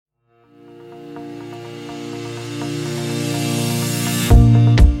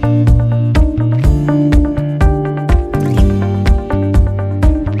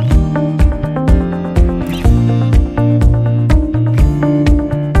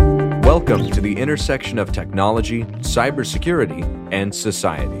Welcome to the intersection of technology, cybersecurity, and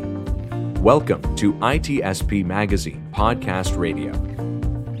society. Welcome to ITSP Magazine Podcast Radio.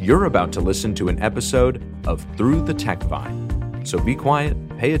 You're about to listen to an episode of Through the Tech Vine. So be quiet,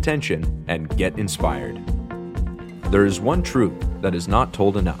 pay attention, and get inspired. There is one truth that is not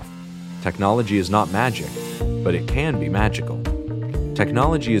told enough. Technology is not magic, but it can be magical.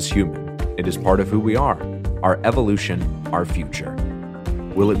 Technology is human. It is part of who we are, our evolution, our future.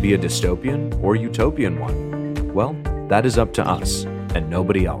 Will it be a dystopian or utopian one? Well, that is up to us and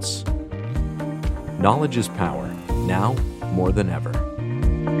nobody else. Knowledge is power, now more than ever.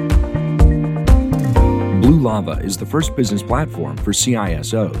 Blue Lava is the first business platform for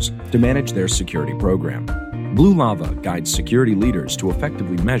CISOs to manage their security program. Blue Lava guides security leaders to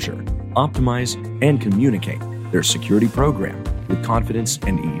effectively measure, optimize, and communicate their security program with confidence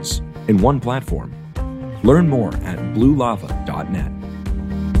and ease in one platform. Learn more at bluelava.net.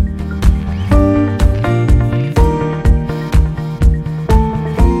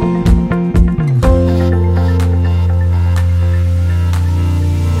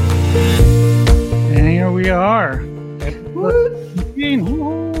 We are.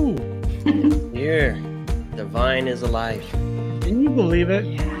 Here, the vine is alive. Can you believe it?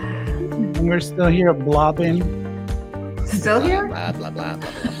 Yeah. And we're still here blobbing. Still here? Blah, blah, blah, blah,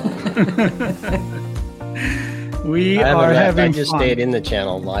 blah. Having I just fun. stayed in the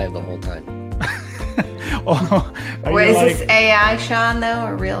channel live the whole time. Wait, is this AI Sean, though,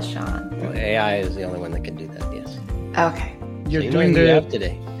 or real Sean? Well, AI is the only one that can do that, yes. Okay. You're So doing you have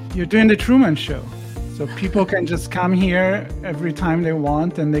today. You're doing the Truman Show. So people can just come here every time they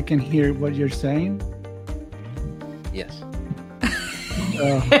want and they can hear what you're saying. Yes.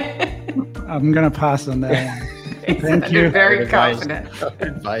 I'm going to pass on that one. Thank you. You're very I confident.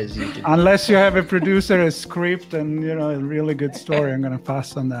 advise you to. Unless you have a producer, a script, and a really good story, I'm going to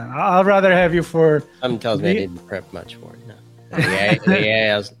pass on that. I'll rather have you for... Something tells me I didn't prep much for it. No.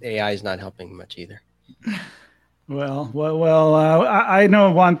 The AI is not helping much either. Well, I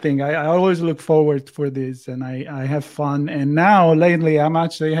know one thing. I always look forward for this, and I have fun. And now, lately, I'm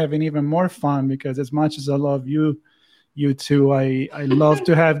actually having even more fun because as much as I love you two, I love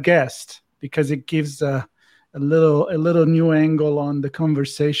to have guests because it gives a little new angle on the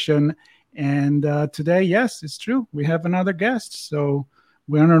conversation. And today, yes, it's true. We have another guest, so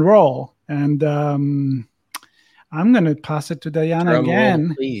we're on a roll. And I'm going to pass it to Diana again.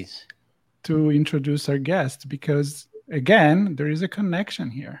 Roll, please. To introduce our guest because again there is a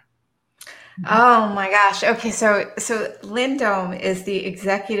connection here. Oh my gosh. Okay, so Lynn Dome is the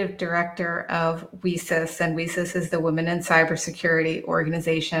executive director of WESIS, and WESIS is the Women in Cybersecurity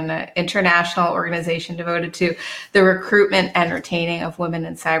organization, an international organization devoted to the recruitment and retaining of women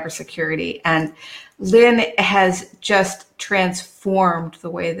in cybersecurity. And Lynn has just transformed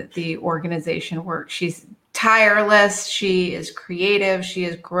the way that the organization works. She's tireless. She is creative. She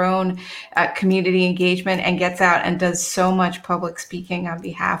has grown community engagement and gets out and does so much public speaking on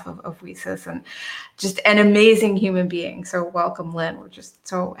behalf of WESIS, and just an amazing human being. So welcome, Lynn. We're just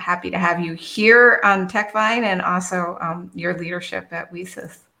so happy to have you here on TechVine and also your leadership at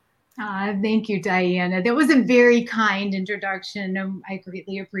WESIS. Thank you, Diana. That was a very kind introduction. I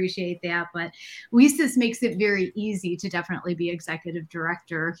greatly appreciate that. But WESIS makes it very easy to definitely be executive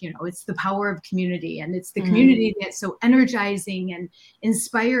director. It's the power of community, and it's the community that's so energizing and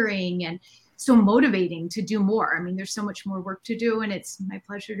inspiring and so motivating to do more. I mean, there's so much more work to do, and it's my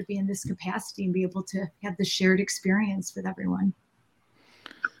pleasure to be in this capacity and be able to have the shared experience with everyone.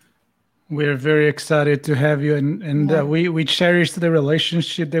 We're very excited to have you, and we cherish the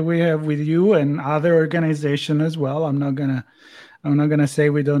relationship that we have with you and other organizations as well. I'm not gonna say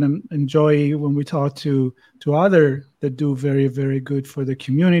we don't enjoy when we talk to other that do very, very good for the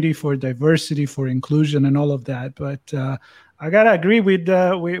community, for diversity, for inclusion, and all of that. But I gotta agree with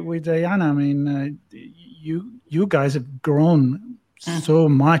Diana. I mean, you guys have grown so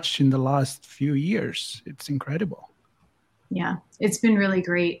much in the last few years. It's incredible. Yeah, it's been really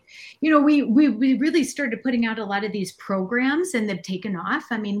great. We really started putting out a lot of these programs, and they've taken off.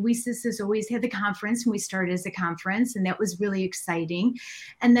 I mean, WESIS has always had the conference, and we started as a conference, and that was really exciting.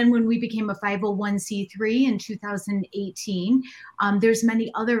 And then when we became a 501c3 in 2018, there's many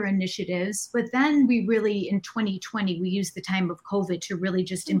other initiatives. But then we really, in 2020, we used the time of COVID to really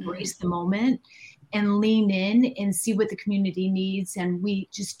just embrace the moment and lean in and see what the community needs. And we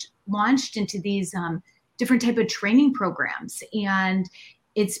just launched into these different type of training programs. And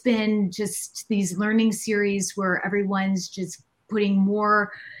it's been just these learning series where everyone's just putting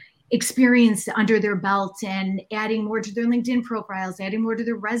more experience under their belt and adding more to their LinkedIn profiles, adding more to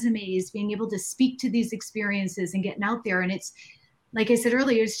their resumes, being able to speak to these experiences and getting out there. And it's like I said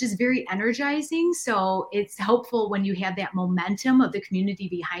earlier, it's just very energizing. So it's helpful when you have that momentum of the community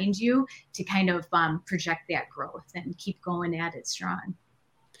behind you to kind of project that growth and keep going at it strong.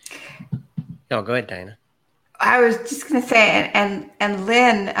 No, go ahead, Diana. I was just going to say, and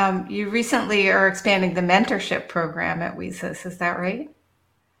Lynn, you recently are expanding the mentorship program at WESIS. Is that right?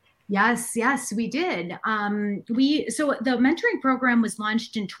 Yes, we did. So the mentoring program was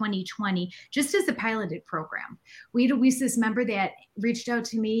launched in 2020, just as a piloted program. We had a WESIS member that reached out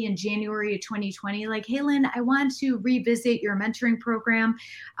to me in January of 2020, like, hey, Lynn, I want to revisit your mentoring program.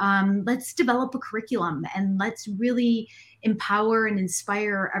 Let's develop a curriculum and let's really empower and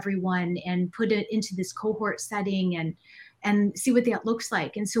inspire everyone and put it into this cohort setting and see what that looks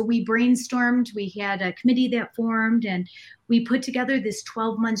like. And so we brainstormed, we had a committee that formed, and we put together this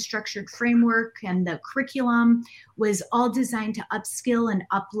 12-month structured framework, and the curriculum was all designed to upskill and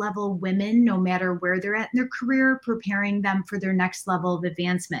up-level women, no matter where they're at in their career, preparing them for their next level of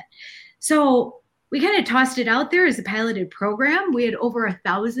advancement. So we kind of tossed it out there as a piloted program. We had over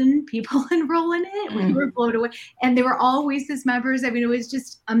 1,000 people enroll in it. We were blown away. And they were all WESIS members. I mean, it was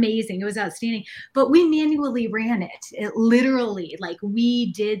just amazing. It was outstanding. But we manually ran it. It literally, like,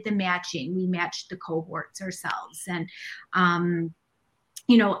 we did the matching. We matched the cohorts ourselves. And,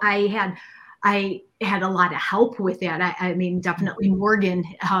 I had a lot of help with that. I mean, definitely Morgan,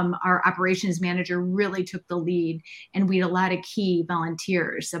 our operations manager, really took the lead, and we had a lot of key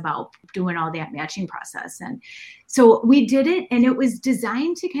volunteers about doing all that matching process. And so we did it, and it was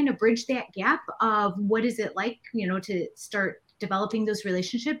designed to kind of bridge that gap of what is it like, to start developing those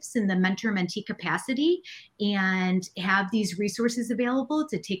relationships in the mentor-mentee capacity and have these resources available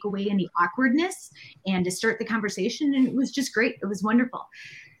to take away any awkwardness and to start the conversation. And it was just great. It was wonderful.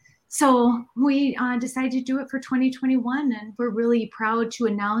 So we decided to do it for 2021, and we're really proud to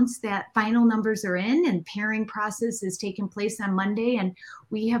announce that final numbers are in, and pairing process is taking place on Monday, and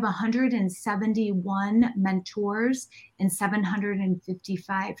we have 171 mentors and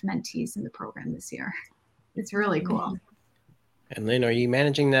 755 mentees in the program this year. It's really cool. And Lynn, are you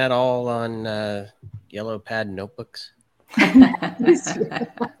managing that all on yellow pad notebooks?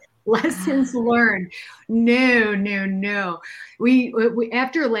 Lessons learned. No. We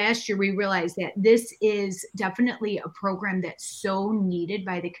after last year, we realized that this is definitely a program that's so needed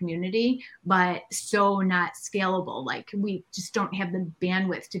by the community, but so not scalable. Like, we just don't have the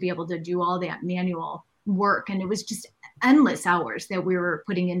bandwidth to be able to do all that manual work. And it was just endless hours that we were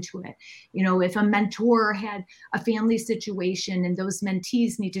putting into it. If a mentor had a family situation and those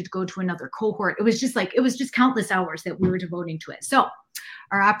mentees needed to go to another cohort, it was just countless hours that we were devoting to it. So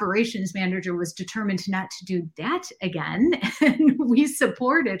our operations manager was determined not to do that again, and we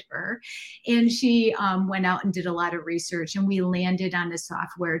supported her. And she went out and did a lot of research, and we landed on the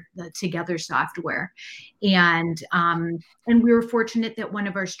software, the Together software. And we were fortunate that one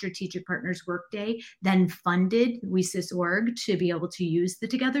of our strategic partners, Workday, then funded WESIS.org to be able to use the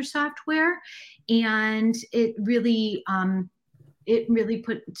Together software. And it really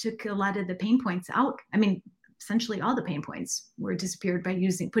took a lot of the pain points out. I mean, essentially all the pain points were disappeared by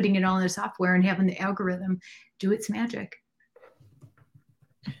putting it all in the software and having the algorithm do its magic.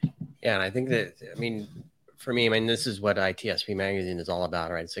 Yeah, and I think that, for me, this is what ITSP Magazine is all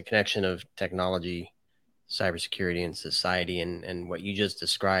about, right? It's a connection of technology, cybersecurity, and society. And what you just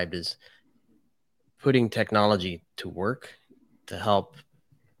described is putting technology to work to help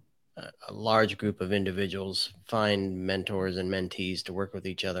a large group of individuals find mentors and mentees to work with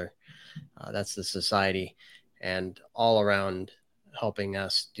each other. That's the society, and all around helping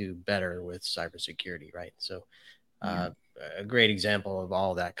us do better with cybersecurity, right? So a great example of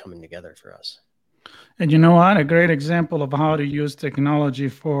all that coming together for us. And you know what? A great example of how to use technology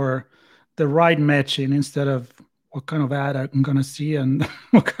for the right matching instead of what kind of ad I'm going to see and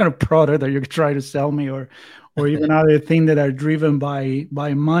what kind of product that you're trying to sell me, or even other things that are driven by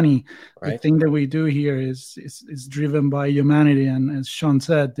money. Right. The thing that we do here is driven by humanity. And as Sean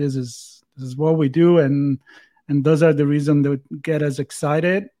said, this is what we do. And those are the reasons that get us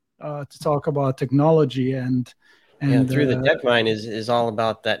excited to talk about technology and through the Tech Mind is all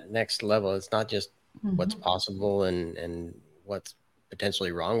about that next level. It's not just what's possible and what's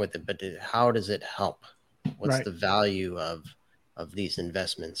potentially wrong with it, but how does it help? What's the value of these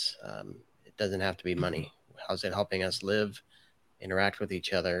investments? It doesn't have to be money. How's it helping us live, interact with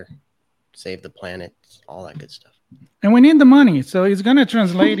each other, save the planet, all that good stuff? And we need the money. So it's going to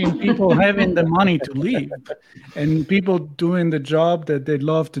translate in people having the money to live and people doing the job that they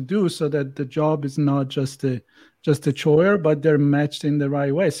love to do, so that the job is not just a chore, but they're matched in the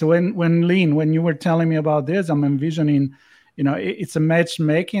right way. So when Lynn, when you were telling me about this, I'm envisioning, it's a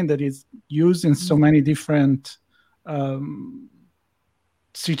matchmaking that is used in so many different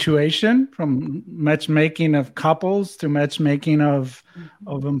situation, from matchmaking of couples to matchmaking of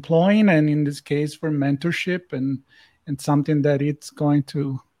employing, and in this case for mentorship, and something that it's going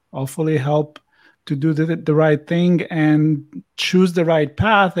to hopefully help to do the right thing and choose the right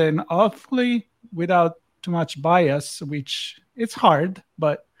path, and hopefully without too much bias, which it's hard,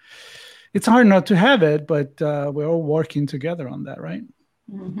 but it's hard not to have it, but we're all working together on that, right?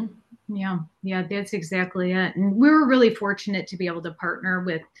 Mm-hmm. Yeah, that's exactly it. And we were really fortunate to be able to partner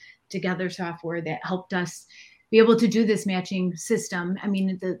with Together Software that helped us be able to do this matching system. I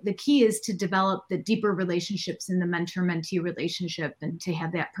mean, the key is to develop the deeper relationships in the mentor-mentee relationship, and to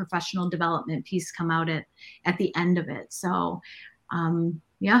have that professional development piece come out at the end of it. So,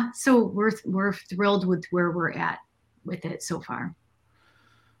 so we're thrilled with where we're at with it so far.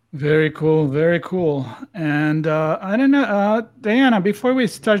 Very cool, very cool. And I don't know, Diana, before we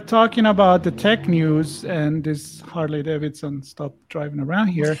start talking about the tech news and this Harley Davidson stop driving around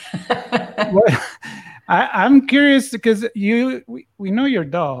here, I'm curious because we know your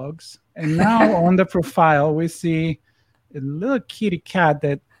dogs, and now on the profile we see a little kitty cat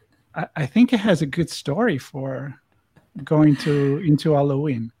that I think it has a good story for going into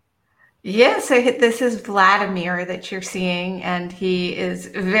Halloween. Yeah, so this is Vladimir that you're seeing, and he is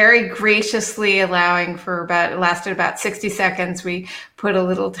very graciously allowing lasted about 60 seconds. We put a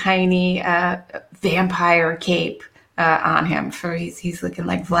little tiny vampire cape on him, for he's looking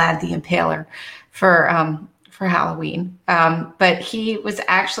like Vlad the Impaler for Halloween. But he was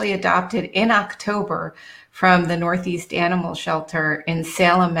actually adopted in October from the Northeast Animal Shelter in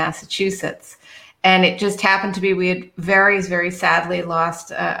Salem, Massachusetts. And it just happened to be, we had very, very sadly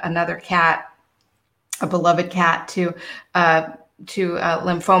lost another cat, a beloved cat, to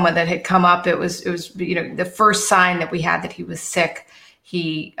lymphoma that had come up. It was the first sign that we had that he was sick.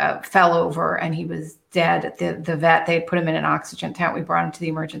 He fell over and he was dead. The vet, they put him in an oxygen tent. We brought him to the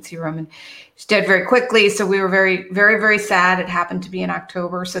emergency room and he's dead very quickly. So we were very, very, very sad. It happened to be in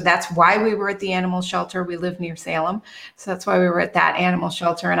October. So that's why we were at the animal shelter. We live near Salem. So that's why we were at that animal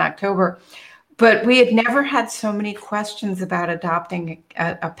shelter in October. But we had never had so many questions about adopting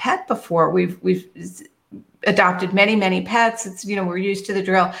a pet before. We've adopted many, many pets. It's, we're used to the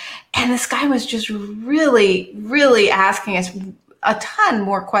drill. And this guy was just really, really asking us a ton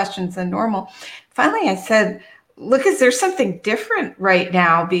more questions than normal. Finally, I said, look, is there something different right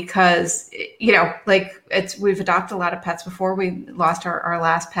now? Because, we've adopted a lot of pets before. We lost our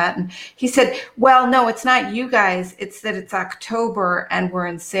last pet. And he said, well, no, it's not you guys. It's that it's October and we're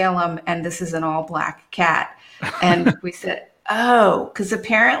in Salem and this is an all black cat. And we said, oh, because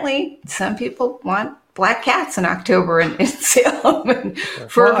apparently some people want black cats in October in Salem and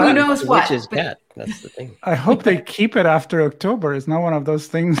for who knows what. Which is cat. That's the thing. I hope they keep it after October. It's not one of those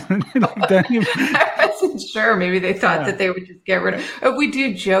things. I wasn't sure. Maybe they thought that they would just get rid of. We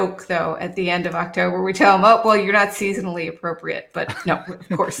do joke though at the end of October. We tell them, "Oh, well, you're not seasonally appropriate." But no, of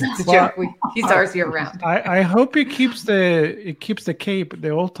course it's a joke. He's ours year round. I hope it keeps the cape the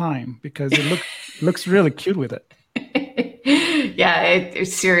whole time because it looks really cute with it. Yeah, it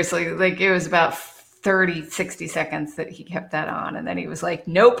seriously, it was about 60 seconds that he kept that on, and then he was like,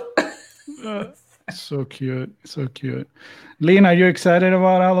 "Nope." So cute. Lynn, are you excited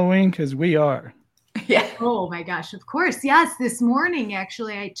about Halloween? Because we are. Yeah. Oh my gosh, of course. Yes. This morning,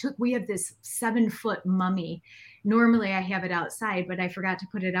 actually, we have this 7-foot mummy. Normally I have it outside, but I forgot to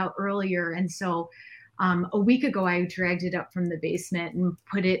put it out earlier. And so a week ago, I dragged it up from the basement and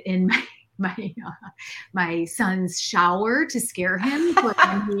put it in my son's shower to scare him.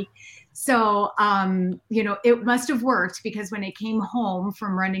 So, it must have worked because when I came home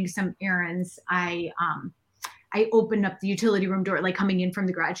from running some errands, I opened up the utility room door, coming in from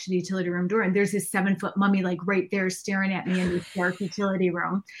the garage to the utility room door. And there's this 7-foot mummy, right there staring at me in this dark utility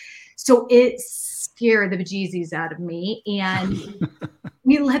room. So it scared the bejesus out of me. And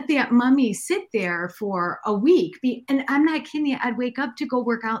we let that mummy sit there for a week. And I'm not kidding you. I'd wake up to go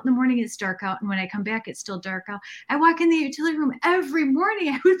work out in the morning. It's dark out. And when I come back, it's still dark out. I walk in the utility room every morning.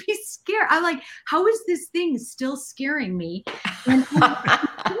 I would be scared. I'm like, how is this thing still scaring me? And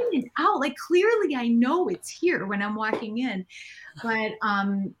I'm it out. Clearly I know it's here when I'm walking in. But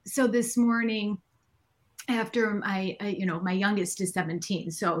so this morning, after my youngest is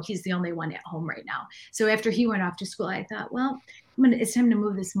 17, so he's the only one at home right now. So after he went off to school, I thought, well, it's time to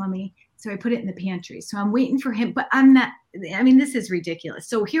move this mummy. So I put it in the pantry. So I'm waiting for him, but this is ridiculous.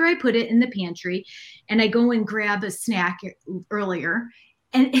 So here I put it in the pantry and I go and grab a snack earlier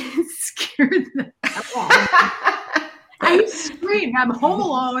and it scared the hell out of me. I screamed. I'm home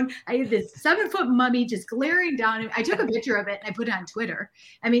alone. I had this 7-foot mummy just glaring down. I took a picture of it and I put it on Twitter.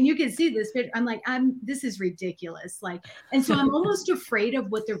 I mean, you can see this picture. I'm like, this is ridiculous. Like, and so I'm almost afraid of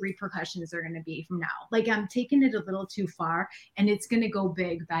what the repercussions are going to be from now. Like, I'm taking it a little too far, and it's going to go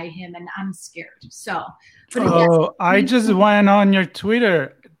big by him, and I'm scared. So, but I just went on your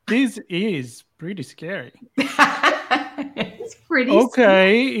Twitter. This is pretty scary. It's pretty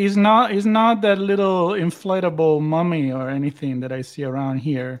okay. It's not that little inflatable mummy or anything that I see around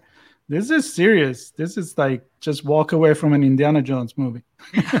here. This is serious. This is like just walk away from an Indiana Jones movie.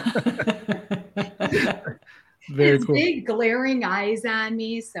 Very cool. Big glaring eyes on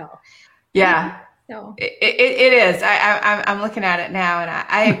me. So yeah. So it is. I'm looking at it now, and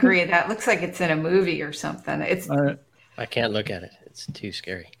I agree. That looks like it's in a movie or something. It's. I can't look at it. It's too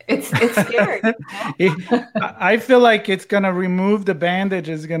scary. It's scary. I feel like it's gonna remove the bandage.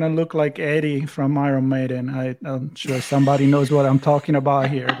 It's gonna look like Eddie from Iron Maiden. I'm sure somebody knows what I'm talking about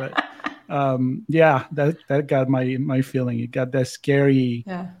here, but yeah, that got my feeling. It got that scary.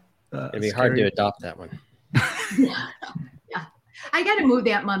 Yeah. It'd be hard to adopt that one. Yeah. I got to move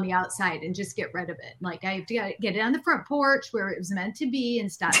that mummy outside and just get rid of it. Like, I have to get it on the front porch where it was meant to be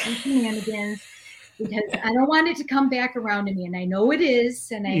and stop some shenanigans, because I don't want it to come back around to me. And I know it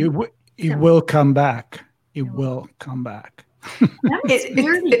is. And it will come back. It will come back. I'm a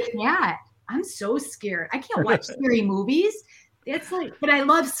scaredy cat. I'm so scared. I can't watch scary movies. It's like, but I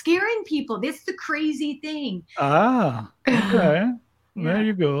love scaring people. That's the crazy thing. Ah, okay. Yeah. There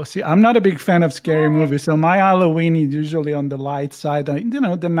you go. See, I'm not a big fan of scary movies, so my Halloween is usually on the light side.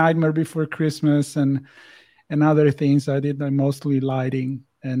 The Nightmare Before Christmas and other things. I did mostly lighting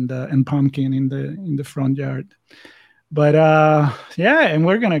and pumpkin in the front yard. But yeah, and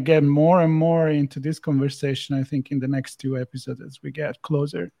we're gonna get more and more into this conversation, I think, in the next 2 episodes as we get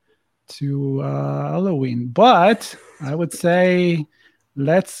closer to Halloween. But I would say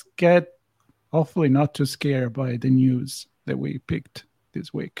let's get hopefully not too scared by the news that we picked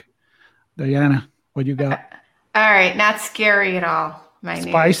this week. Diana, what you got? All right, not scary at all.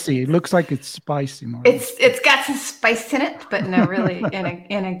 Spicy. News. It looks like it's spicy. More. It's got some spice in it, but no, really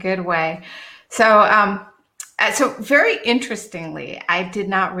in a good way. So so very interestingly, I did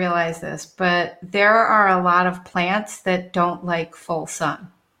not realize this, but there are a lot of plants that don't like full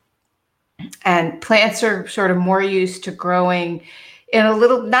sun, and plants are sort of more used to growing in a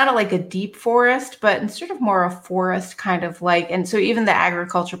little, not like a deep forest, but in sort of more a forest kind of like, and so even the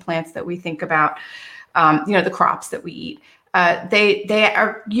agriculture plants that we think about, the crops that we eat, they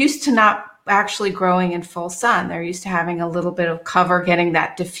are used to not actually growing in full sun. They're used to having a little bit of cover, getting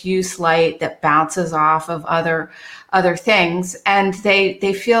that diffuse light that bounces off of other things, and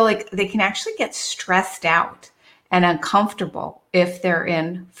they feel like they can actually get stressed out and uncomfortable if they're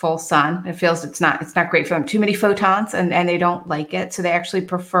in full sun. It feels it's not great for them. Too many photons, and they don't like it. So they actually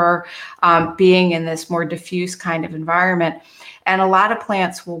prefer being in this more diffuse kind of environment. And a lot of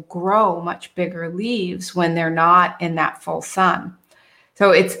plants will grow much bigger leaves when they're not in that full sun.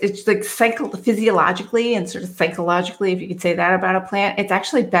 So it's like physiologically and sort of psychologically, if you could say that about a plant, it's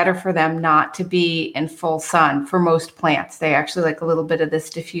actually better for them not to be in full sun. For most plants, they actually like a little bit of this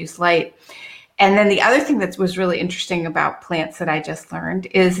diffuse light. And then the other thing that was really interesting about plants that I just learned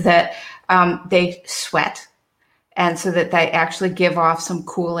is that they sweat. And so that they actually give off some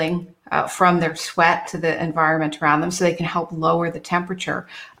cooling from their sweat to the environment around them, so they can help lower the temperature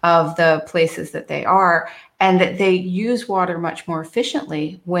of the places that they are. And that they use water much more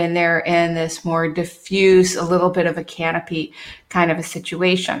efficiently when they're in this more diffuse, a little bit of a canopy kind of a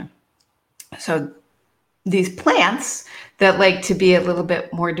situation. So these plants that like to be a little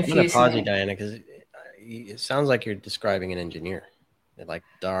bit more diffuse. I'm going to pause you, Diana, because it sounds like you're describing an engineer. They're like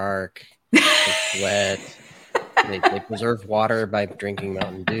dark, wet. They preserve water by drinking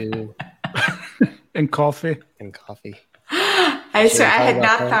Mountain Dew. And coffee. I had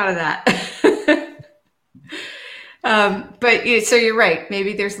not thought of that. But so you're right.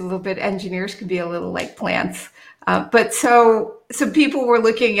 Maybe there's a little bit, engineers could be a little like plants. But so people were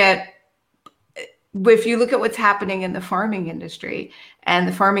looking at, if you look at what's happening in the farming industry,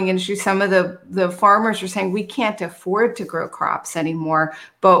 some of the farmers are saying we can't afford to grow crops anymore.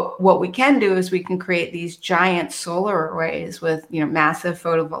 But what we can do is we can create these giant solar arrays with, massive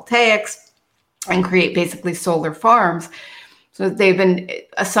photovoltaics and create basically solar farms. So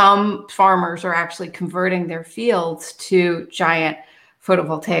some farmers are actually converting their fields to giant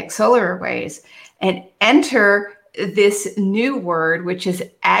photovoltaic solar arrays, and enter this new word, which is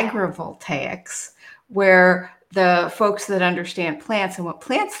agrivoltaics, where the folks that understand plants and what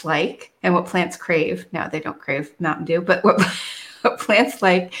plants like and what plants crave, now they don't crave Mountain Dew, but what plants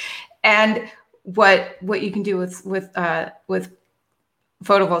like, and what you can do with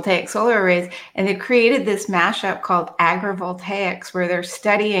photovoltaic solar arrays, and they created this mashup called agrivoltaics, where they're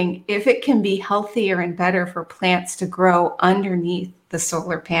studying if it can be healthier and better for plants to grow underneath the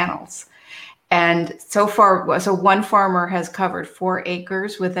solar panels. And so far, one farmer has covered 4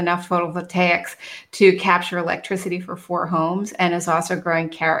 acres with enough photovoltaics to capture electricity for 4 homes, and is also growing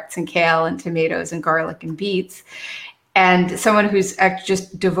carrots and kale and tomatoes and garlic and beets. And someone who's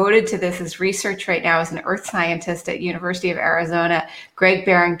just devoted to this as research right now is an earth scientist at University of Arizona, Greg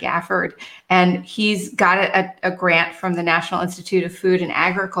Barron Gafford. And he's got a grant from the National Institute of Food and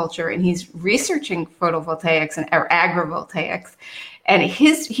Agriculture, and he's researching photovoltaics or agrivoltaics. And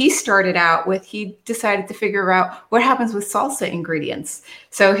he started out with, he decided to figure out what happens with salsa ingredients.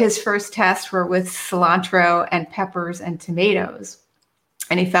 So his first tests were with cilantro and peppers and tomatoes.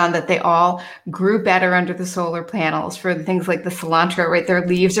 And he found that they all grew better under the solar panels. For things like the cilantro, right? Their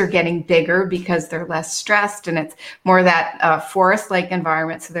leaves are getting bigger because they're less stressed, and it's more that forest-like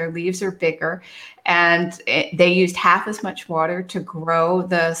environment. So their leaves are bigger. And they used half as much water to grow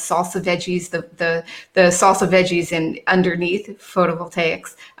the salsa veggies, the salsa veggies in underneath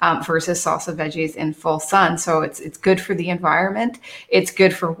photovoltaics versus salsa veggies in full sun. So it's good for the environment. It's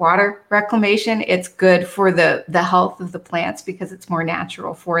good for water reclamation. It's good for the health of the plants because it's more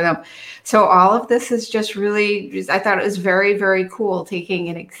natural for them. So all of this is just really, I thought it was very, very cool, taking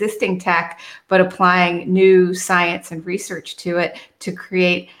an existing tech, but applying new science and research to it to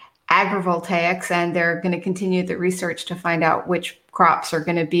create agrivoltaics. And they're going to continue the research to find out which crops are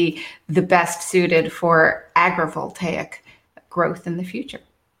going to be the best suited for agrivoltaic growth in the future.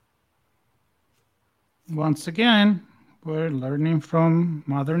 Once again, we're learning from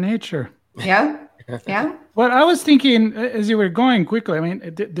Mother Nature. Yeah. Yeah. Well, I was thinking as you were going quickly, I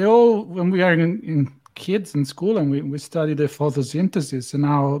mean, they all, when we are in kids in school and we study the photosynthesis and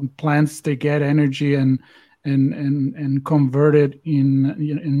how plants, they get energy and convert it in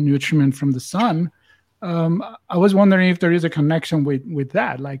nutriment from the sun. I was wondering if there is a connection with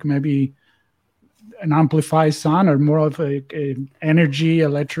that, like maybe an amplified sun or more of a energy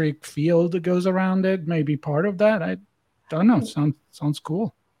electric field that goes around it, maybe part of that. I don't know. Sounds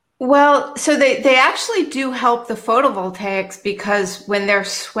cool. Well, so they actually do help the photovoltaics, because when they're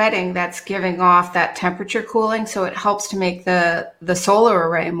sweating, that's giving off that temperature cooling. So it helps to make the solar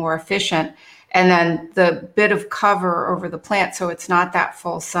array more efficient. And then the bit of cover over the plant, so it's not that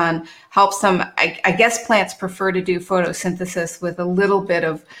full sun, helps them. I guess plants prefer to do photosynthesis with a little bit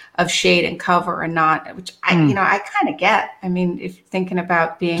of shade and cover, and not, which I kind of get. I mean, if you're thinking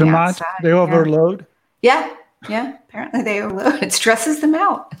about being too outside, much, they overload. Yeah. Apparently they overload. It stresses them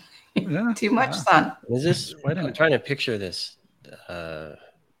out. Yeah. Too much sun. Is this? I'm trying to picture this. I'll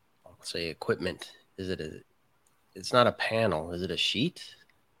say equipment. It's not a panel. Is it a sheet?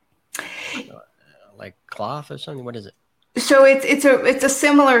 Like cloth or something? What is it? So it's a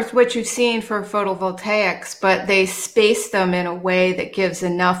similar to what you've seen for photovoltaics, but they space them in a way that gives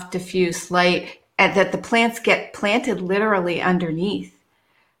enough diffuse light and that the plants get planted literally underneath.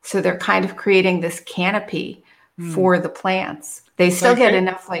 So they're kind of creating this canopy for the plants. They still get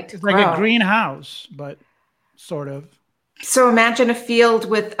enough light to grow. It's like a greenhouse, but sort of. So imagine a field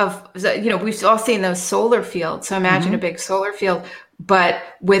we've all seen those solar fields. So imagine a big solar field, but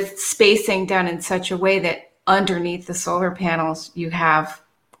with spacing done in such a way that underneath the solar panels, you have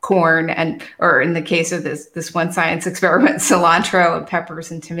corn or in the case of this one science experiment, cilantro and peppers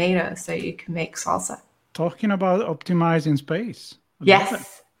and tomatoes. So you can make salsa. Talking about optimizing space.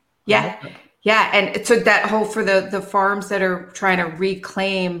 Yes. Yeah. Yeah. And so that whole, for the farms that are trying to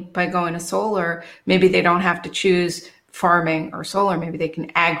reclaim by going to solar, maybe they don't have to choose farming or solar. Maybe they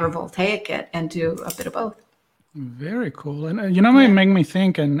can agrivoltaic it and do a bit of both. Very cool. And it make me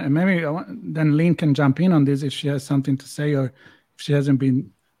think, and maybe then Lynn can jump in on this if she has something to say, or if she hasn't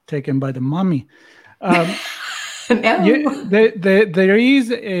been taken by the mummy. No. There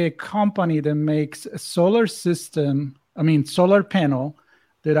is a company that makes a solar panel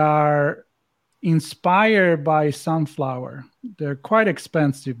that are inspired by sunflower. They're quite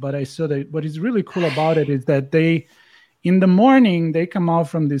expensive, but I saw that what is really cool about it is that in the morning, they come out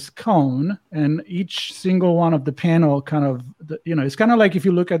from this cone, and each single one of the panel it's kind of like if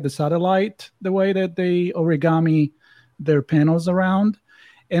you look at the satellite, the way that they origami their panels around.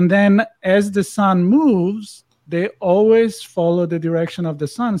 And then as the sun moves, they always follow the direction of the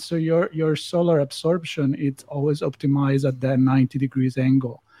sun. So your solar absorption, it's always optimized at that 90 degrees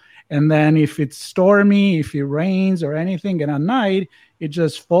angle. And then if it's stormy, if it rains or anything, and at night, it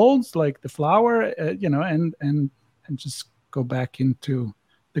just folds like the flower, and just go back into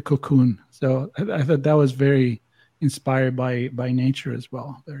the cocoon. So I thought that was very inspired by nature as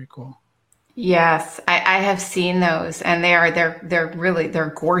well. Very cool. Yes, I have seen those, and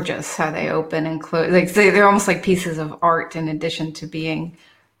they're gorgeous how they open and close. Like they're almost like pieces of art in addition to being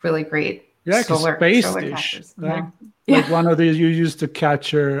really great Yeah, like a space solar dish, catchers. like Yeah. one of these you use to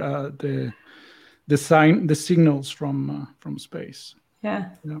capture the signals from space. Yeah.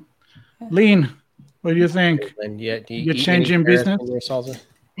 Yeah. Lean, what do you think? And yet, do you You're eat changing any carrots business? in your salsa?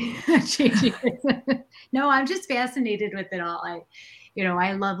 No, I'm just fascinated with it all.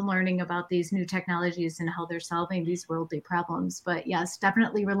 I love learning about these new technologies and how they're solving these worldly problems. But yes,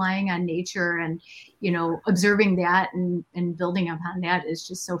 definitely relying on nature and, observing that and building upon that is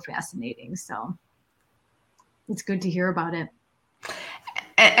just so fascinating. So it's good to hear about it.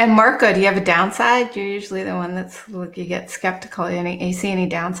 And Marco, do you have a downside? You're usually the one that's like you get skeptical. You see any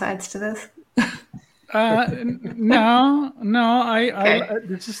downsides to this? No. I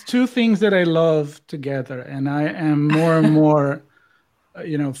there's just two things that I love together, and I am more and more,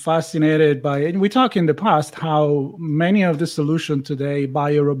 fascinated by it. And we talked in the past how many of the solutions today,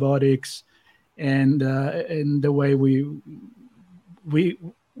 biorobotics, and the way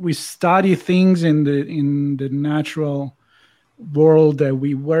we study things in the natural world that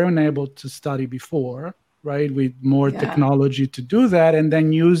we weren't able to study before, right? With more technology to do that, and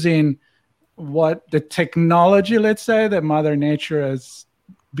then using what the technology, let's say, that Mother Nature has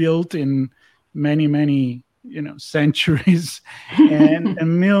built in many centuries and a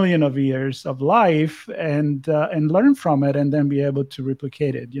million of years of life, and learn from it, and then be able to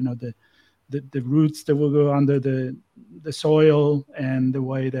replicate it. The roots that will go under the soil, and the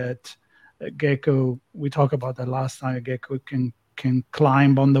way that a gecko, we talked about that last time, a gecko can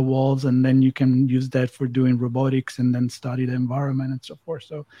climb on the walls, and then you can use that for doing robotics and then study the environment and so forth.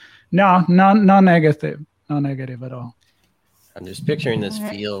 So no negative at all. I'm just picturing this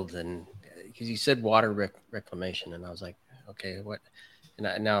field, and because you said water reclamation, and I was like, okay, what?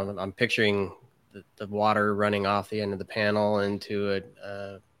 And now I'm picturing the water running off the end of the panel into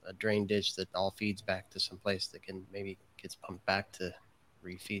a drain ditch that all feeds back to some place that can maybe gets pumped back to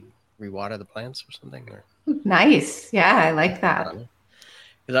rewater the plants or something. Or nice, yeah, I like that.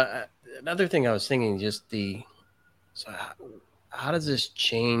 Another thing I was thinking, how does this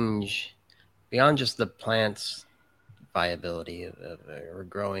change beyond just the plant's viability or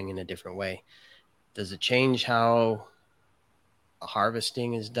growing in a different way? Does it change how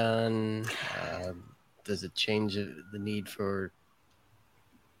harvesting is done? Does it change the need for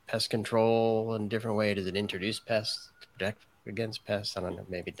pest control in a different way? Does it introduce pests to protect against pests? I don't know.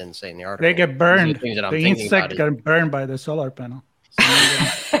 Maybe it didn't say in the article. They get burned. The insect get burned by the solar panel.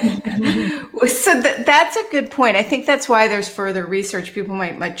 So that's a good point. I think that's why there's further research. People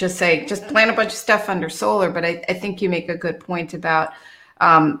might just say, just plant a bunch of stuff under solar. But I think you make a good point about,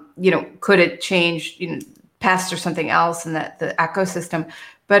 could it change, pests or something else in the ecosystem?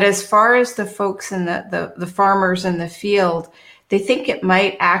 But as far as the folks in the farmers in the field, they think it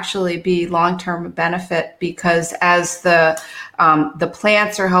might actually be long-term benefit, because as the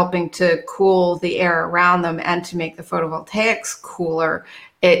plants are helping to cool the air around them and to make the photovoltaics cooler,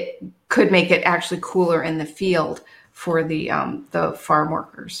 it could make it actually cooler in the field for the farm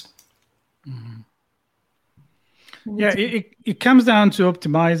workers. Mm-hmm. Yeah, it comes down to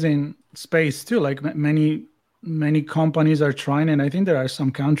optimizing space too. Like many companies are trying, and I think there are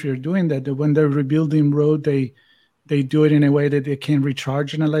some countries are doing that when they're rebuilding road, they do it in a way that they can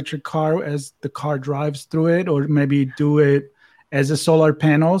recharge an electric car as the car drives through it, or maybe do it as a solar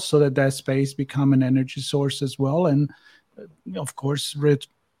panel so that space become an energy source as well. And of course,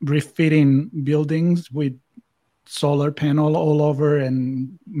 refitting buildings with solar panel all over,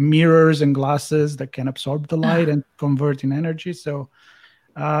 and mirrors and glasses that can absorb the light and convert in energy. So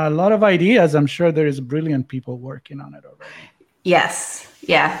a lot of ideas. I'm sure there is brilliant people working on it already. Yes.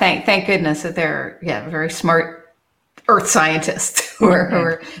 Yeah. Thank goodness that they're very smart earth scientists who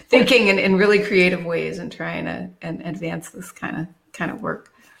are thinking in really creative ways and trying to advance this kind of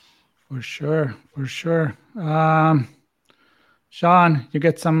work. For sure. Sean, you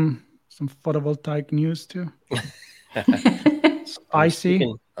get some photovoltaic news too? Spicy.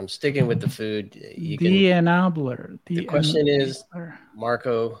 I'm sticking with the food. The enabler. The question is,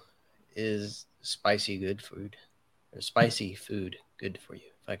 Marco, is spicy good food? Or spicy food good for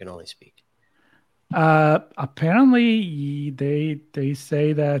you? If I can only speak. Apparently they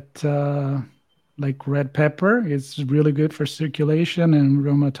say that like red pepper is really good for circulation and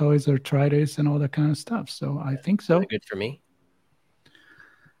rheumatoid arthritis and all that kind of stuff. So I think so. Is it good for me?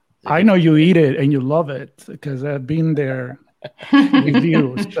 I know you eat it and you love it because I've been there with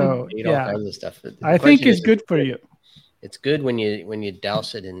you. So all kinds of stuff. I think it's good for you. It's good when you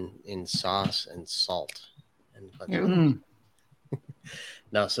douse it in sauce and salt. And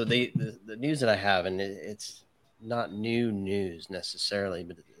No, so the news that I have, and it's not new news necessarily,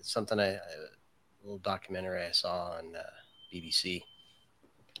 but it's something a little documentary I saw on BBC,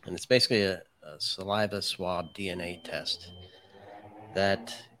 and it's basically a saliva swab DNA test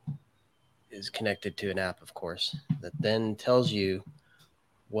that is connected to an app, of course, that then tells you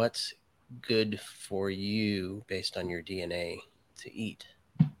what's good for you based on your DNA to eat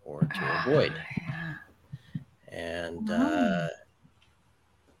or to avoid. And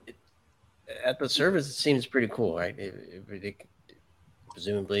at the surface, it seems pretty cool, right? It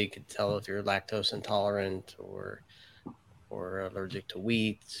presumably could tell if you're lactose intolerant or allergic to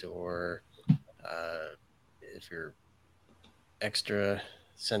wheat, or if you're extra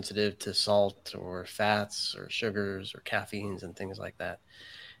sensitive to salt or fats or sugars or caffeines and things like that.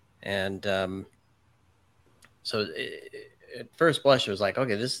 And so at first blush, it was like,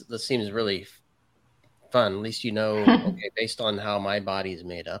 okay, this seems really fun. At least you know, okay, based on how my body is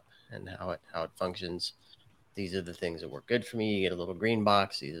made up and how it functions, these are the things that work good for me. You get a little green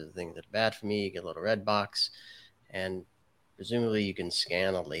box. These are the things that are bad for me. You get a little red box. And presumably you can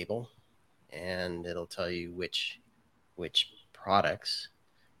scan a label and it'll tell you which products,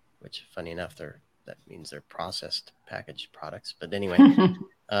 which funny enough, that means they're processed packaged products. But anyway,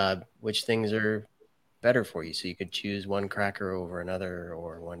 which things are better for you. So you could choose one cracker over another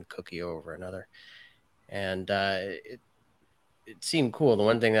or one cookie over another. And it seemed cool. The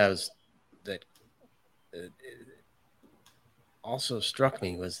one thing that also struck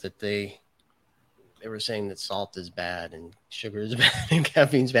me was that they were saying that salt is bad and sugar is bad and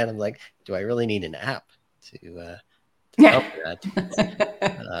caffeine's bad. I'm like, do I really need an app to help that?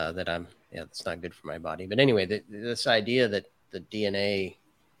 That's not good for my body. But anyway, this idea that the DNA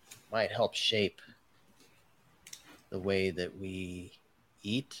might help shape the way that we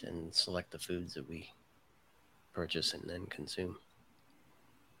eat and select the foods that we purchase and then consume.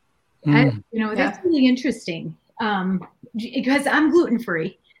 That's really interesting, because I'm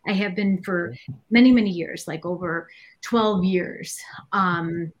gluten-free. I have been for many, many years, like over 12 years.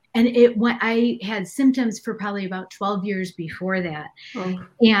 And I had symptoms for probably about 12 years before that. Oh.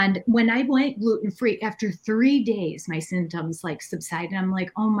 And when I went gluten-free, after 3 days, my symptoms like subsided. I'm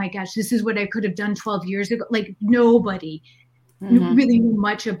like, oh my gosh, this is what I could have done 12 years ago. Like nobody really knew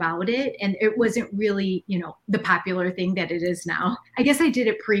much about it. And it wasn't really, the popular thing that it is now. I guess I did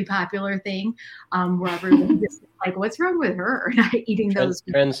a pre-popular thing where everyone was like, what's wrong with her? Not eating those.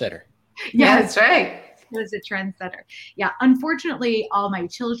 Trendsetter. Yeah, that's right. It was a trendsetter. Yeah. Unfortunately, all my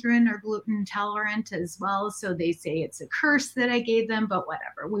children are gluten intolerant as well. So they say it's a curse that I gave them, but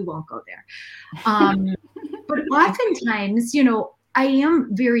whatever, we won't go there. But oftentimes, I am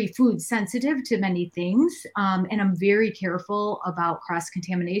very food sensitive to many things, and I'm very careful about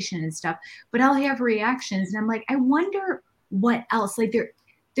cross-contamination and stuff, but I'll have reactions and I'm like, I wonder what else, like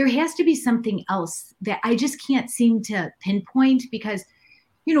there has to be something else that I just can't seem to pinpoint because,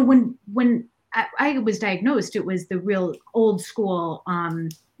 when I was diagnosed, it was the real old school,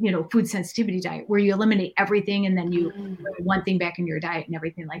 food sensitivity diet where you eliminate everything and then you put one thing back in your diet and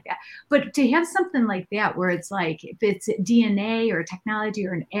everything like that. But to have something like that, where it's like, if it's DNA or technology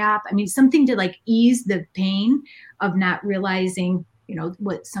or an app, I mean, something to like ease the pain of not realizing,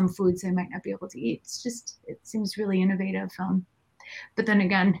 what some foods I might not be able to eat. It seems really innovative. But then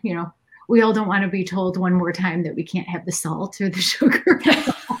again, we all don't want to be told one more time that we can't have the salt or the sugar.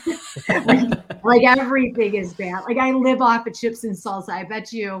 like everything is bad. Like I live off of chips and salsa. I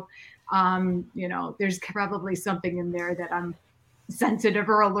bet you, there's probably something in there that I'm sensitive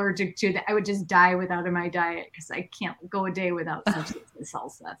or allergic to that I would just die without in my diet because I can't go a day without some chips and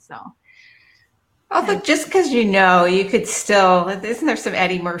salsa. So. Although just because you could still, isn't there some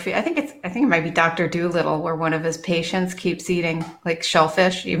Eddie Murphy? I think it might be Dr. Dolittle, where one of his patients keeps eating like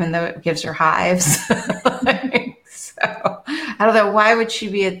shellfish, even though it gives her hives. So I don't know, why would she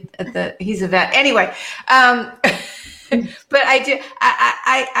be he's a vet anyway. But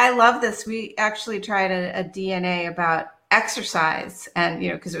I love this. We actually tried a DNA about exercise and,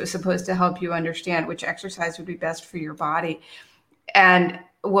 because it was supposed to help you understand which exercise would be best for your body. And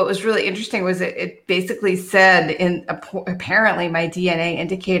what was really interesting was it basically said apparently my DNA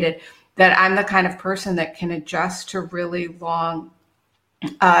indicated that I'm the kind of person that can adjust to really long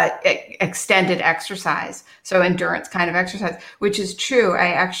extended exercise. So endurance kind of exercise, which is true. I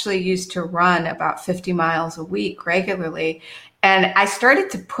actually used to run about 50 miles a week regularly. And I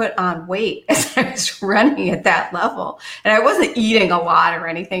started to put on weight as I was running at that level. And I wasn't eating a lot or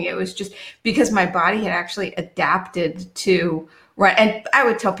anything. It was just because my body had actually adapted to Right. And I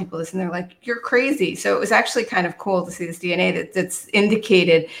would tell people this and they're like, you're crazy. So it was actually kind of cool to see this DNA that's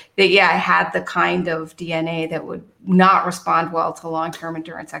indicated that, yeah, I had the kind of DNA that would not respond well to long-term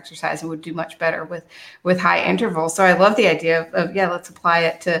endurance exercise and would do much better with high intervals. So I love the idea of let's apply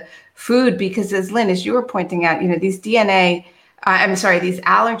it to food, because as Lynn, as you were pointing out, these these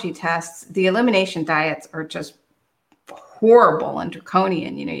allergy tests, the elimination diets are just horrible and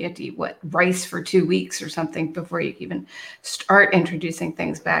draconian. You have to eat rice for 2 weeks or something before you even start introducing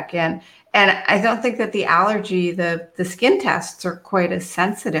things back in. And I don't think that the allergy, the skin tests are quite as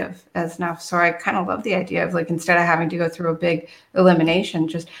sensitive as enough. So I kind of love the idea of instead of having to go through a big elimination,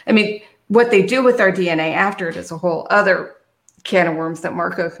 what they do with our DNA after it is a whole other can of worms that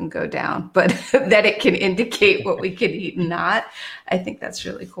Marco can go down, but that it can indicate what we can eat and not. I think that's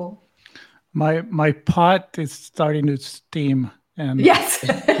really cool. My pot is starting to steam, and yes,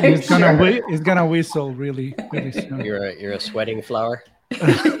 it's gonna whistle really soon. You're a sweating flower.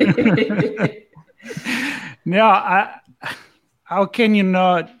 Now, how can you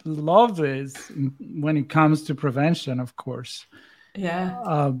not love this when it comes to prevention? Of course. Yeah.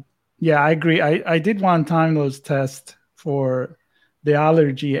 I agree. I did one time those tests for the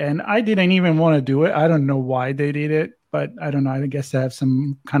allergy, and I didn't even want to do it. I don't know why they did it. But I don't know. I guess I have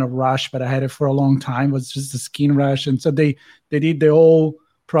some kind of rash, but I had it for a long time. It was just a skin rash. And so they did the whole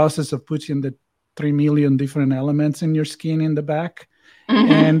process of putting the 3 million different elements in your skin in the back.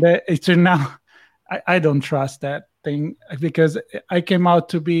 Mm-hmm. And it turned out I don't trust that thing, because I came out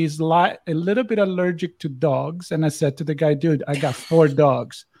to be a little bit allergic to dogs. And I said to the guy, dude, I got 4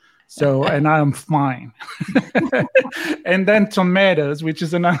 dogs. So, and I'm fine. And then tomatoes, which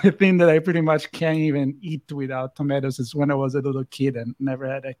is another thing that I pretty much can't even eat without tomatoes, is when I was a little kid and never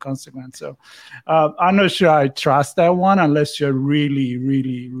had that consequence. So I'm not sure I trust that one unless you're really,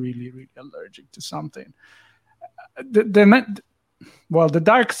 really, really, really allergic to something. The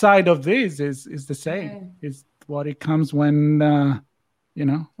dark side of this is the same. It's what it comes when,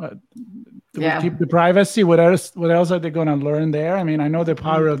 we keep the privacy. What else are they going to learn there? I know the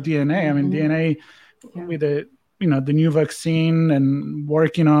power of DNA. DNA with the new vaccine and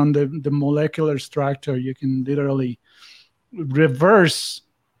working on the molecular structure, you can literally reverse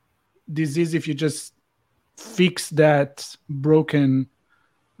disease if you just fix that broken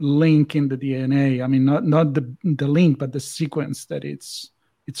link in the DNA. Not the link, but the sequence that it's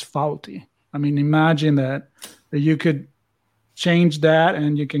faulty. Imagine that you could change that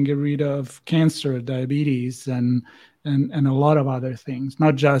and you can get rid of cancer, diabetes, and a lot of other things,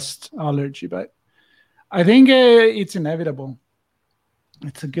 not just allergy. But I think it's inevitable.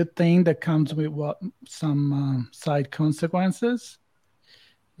 It's a good thing that comes with some side consequences.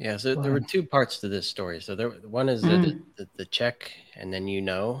 Yeah, so there were 2 parts to this story. So one is the check, and then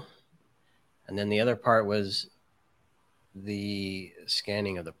and then the other part was the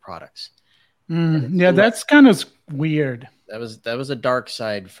scanning of the products. Yeah, that's kind of weird. That was a dark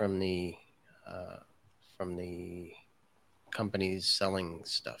side from the companies selling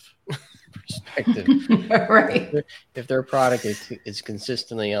stuff perspective. Right. If their product is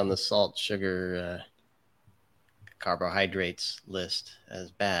consistently on the salt, sugar, carbohydrates list as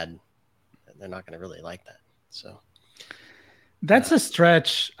bad, they're not going to really like that. So that's a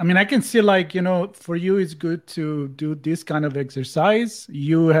stretch. I can see, for you, it's good to do this kind of exercise.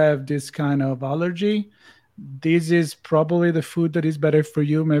 You have this kind of allergy. This is probably the food that is better for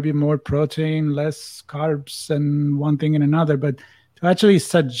you, maybe more protein, less carbs, and one thing and another. But to actually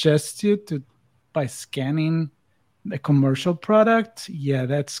suggest you by scanning the commercial product, yeah,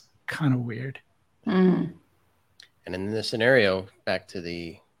 that's kind of weird. And in this scenario, back to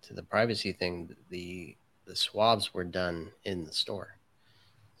the privacy thing, the swabs were done in the store.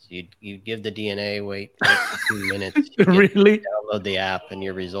 So you give the DNA, wait 2 minutes. Really? Download the app, and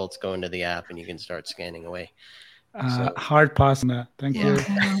your results go into the app, and you can start scanning away. Hard pass on that. Thank you.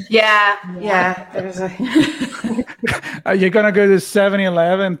 Yeah. There's You're gonna go to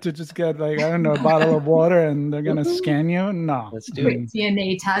 7-Eleven to just get a bottle of water, and they're gonna scan you? No. Let's do it.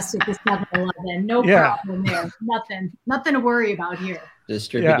 DNA test at the 7-Eleven. No problem there. Nothing to worry about here.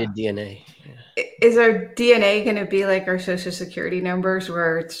 Distributed DNA. Yeah. Is our DNA going to be like our social security numbers,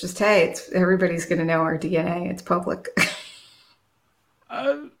 where it's just, hey, everybody's going to know our DNA. It's public.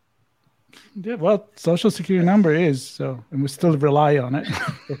 Social security number is so, and we still rely on it.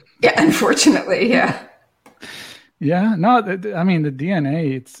 Yeah, unfortunately, yeah. Yeah, no, the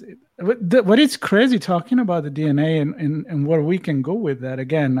DNA. What is crazy talking about the DNA and where we can go with that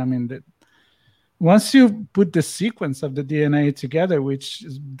again. Once you put the sequence of the DNA together, which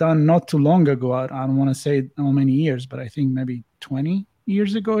is done not too long ago, I don't want to say how many years, but I think maybe 20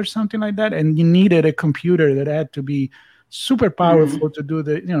 years ago or something like that, and you needed a computer that had to be super powerful to do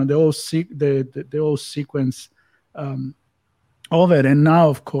the whole sequence of it. And now,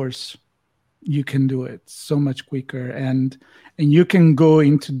 of course, you can do it so much quicker, and you can go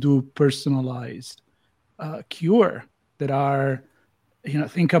into do personalized cure that are,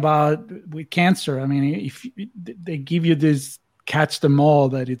 think about with cancer. I mean, if they give you this catch them all,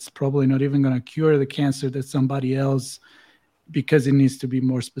 that it's probably not even going to cure the cancer that somebody else, because it needs to be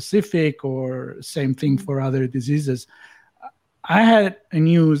more specific, or same thing for other diseases. I had a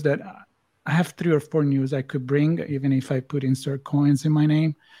news that I have 3 or 4 news I could bring, even if I put insert coins in my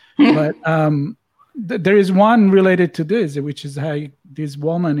name. But there is one related to this, which is how this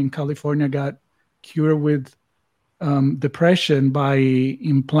woman in California got cured with depression by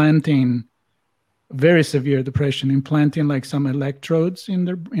implanting, very severe depression, implanting like some electrodes in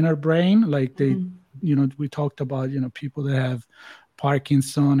her brain. Like they, we talked about, people that have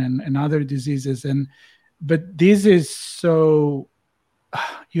Parkinson and other diseases. But this is so,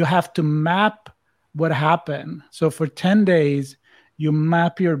 you have to map what happened. So for 10 days, you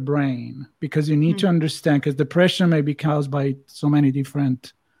map your brain, because you need to understand, because depression may be caused by so many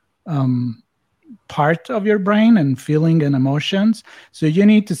different part of your brain and feeling and emotions. So you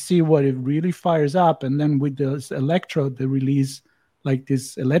need to see what it really fires up. And then with this electrode, they release like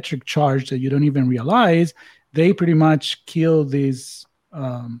this electric charge that you don't even realize. They pretty much kill this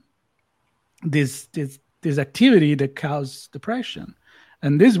activity that causes depression.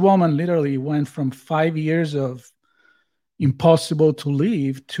 And this woman literally went from 5 years of impossible to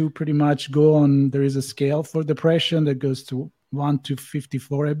live to pretty much go on. There is a scale for depression that goes to 1 to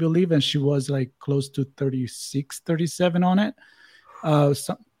 54, I believe. And she was like close to 36, 37 on it.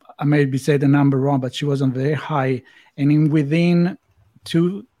 So I maybe say the number wrong, but she wasn't very high. And within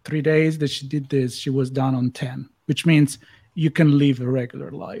 2-3 days that she did this, she was down on 10, which means you can live a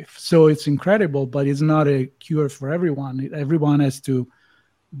regular life. So it's incredible, but it's not a cure for everyone. Everyone has to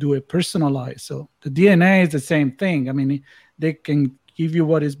do it personalized. So the DNA is the same thing. I mean, they can give you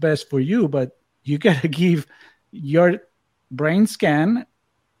what is best for you, but you got to give your brain scan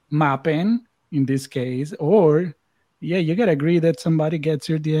mapping in this case, or you got to agree that somebody gets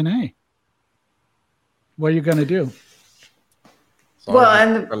your DNA. What are you going to do?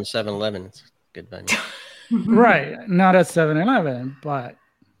 Well, from 7-Eleven, it's good value. Right. Not at 7-Eleven, but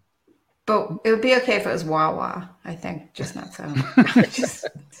it would be okay if it was Wawa, I think, just not so. But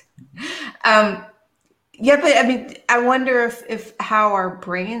I mean, I wonder if how our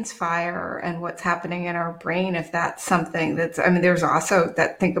brains fire and what's happening in our brain, if that's something that's, I mean, there's also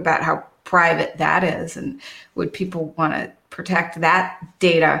that, think about how private that is, and would people want to protect that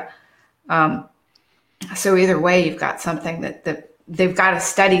data? So either way, you've got something that they've got to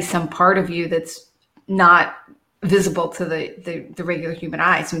study some part of you that's not visible to the regular human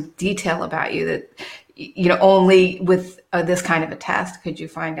eye, some detail about you that, only with this kind of a test could you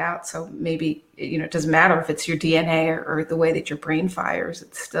find out. So maybe, it doesn't matter if it's your DNA or the way that your brain fires,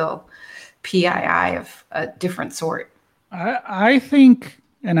 it's still PII of a different sort. I think,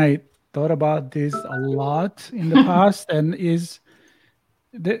 and I thought about this a lot in the past, and is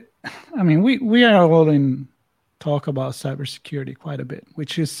that, I mean, we are all in talk about cybersecurity quite a bit,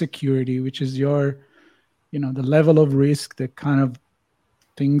 which is security, which is your, the level of risk, the kind of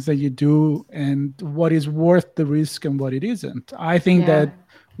things that you do, and what is worth the risk and what it isn't. I think that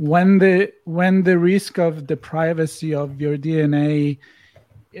when the risk of the privacy of your DNA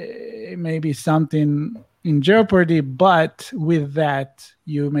may be something in jeopardy, but with that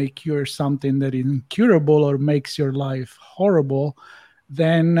you may cure something that is incurable or makes your life horrible,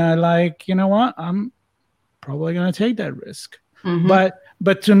 then you know what, I'm probably going to take that risk.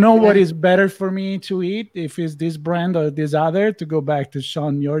 But to know what is better for me to eat, if it's this brand or this other, to go back to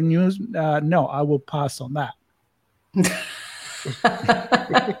Sean, your news, no, I will pass on that.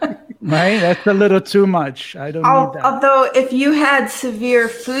 Right? That's a little too much. I don't need that. Although if you had severe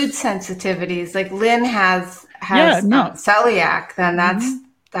food sensitivities, like Lynn has celiac, then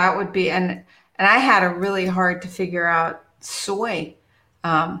that would be, and I had a really hard to figure out soy.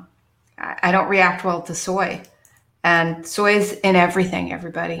 I don't react well to soy. And soy is in everything,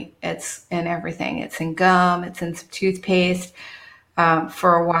 everybody. It's in everything. It's in gum. It's in some toothpaste.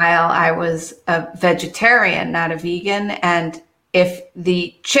 For a while, I was a vegetarian, not a vegan. And if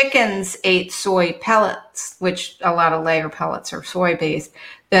the chickens ate soy pellets, which a lot of layer pellets are soy-based,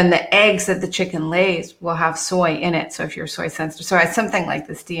 then the eggs that the chicken lays will have soy in it. So if you're soy sensitive, so something like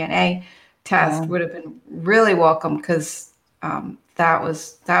this DNA test would have been really welcome, because that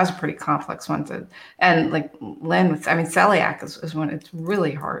was a pretty complex one to, and like Lynn was, I mean, celiac is one, it's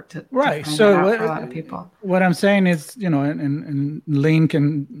really hard to right. To so for a lot of people. What I'm saying is, and Lynn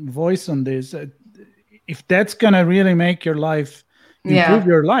can voice on this. if that's gonna really make your life improve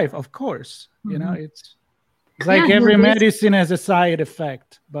your life, of course, you know, it's like every medicine has a side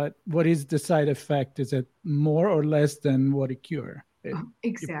effect, but what is the side effect? Is it more or less than what it cure?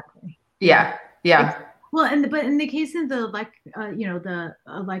 Exactly. Yeah. Well, but in the case of the the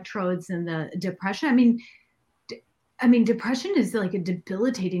electrodes and the depression, I mean, depression is like a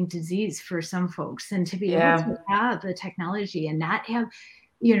debilitating disease for some folks, and to be able to have the technology and not have,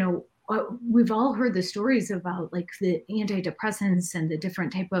 we've all heard the stories about like the antidepressants and the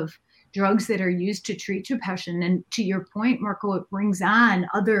different type of drugs that are used to treat depression. And to your point, Marco, it brings on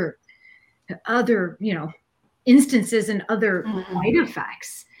other instances and other side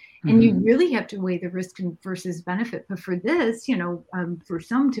effects. And you really have to weigh the risk versus benefit. But for this, for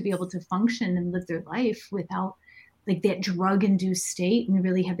some to be able to function and live their life without like that drug-induced state and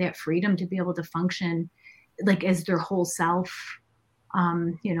really have that freedom to be able to function like as their whole self,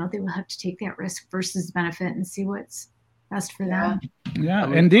 they will have to take that risk versus benefit and see what's best for them. Yeah,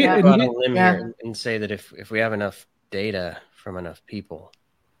 I'm indeed. Go out on a limb here and say that if we have enough data from enough people,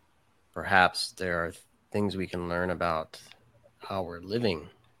 perhaps there are things we can learn about how we're living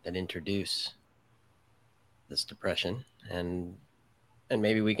that introduce this depression, and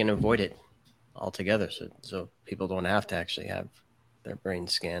maybe we can avoid it altogether, so people don't have to actually have their brain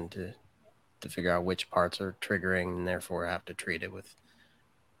scanned to figure out which parts are triggering and therefore have to treat it with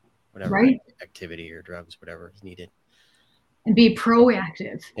whatever activity or drugs, whatever is needed. And be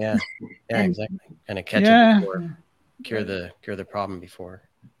proactive. Yeah, exactly. Kind of catch it before, cure the problem before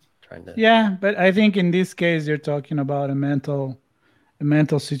trying to. Yeah, but I think in this case you're talking about a mental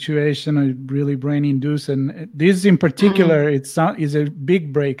situation, really brain induced, and this in particular is a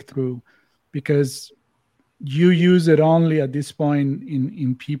big breakthrough, because you use it only at this point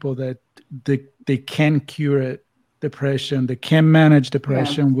in people that they can cure depression, they can manage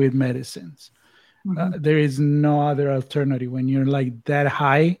depression with medicines. There is no other alternative when you're like that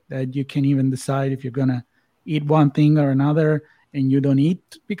high that you can even decide if you're gonna eat one thing or another, and you don't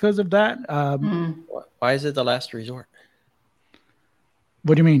eat because of that. Why is it the last resort?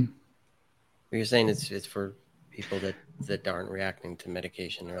 What do you mean? You're saying it's for people that aren't reacting to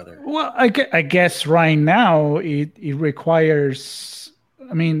medication or other. Well, I guess right now it requires.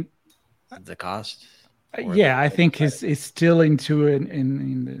 I mean, the cost. Yeah, I think it's still into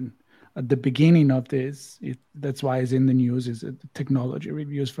in at the beginning of this. That's why it's in the news. Is the technology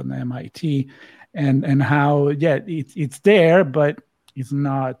reviews from the MIT, and how it's there, but it's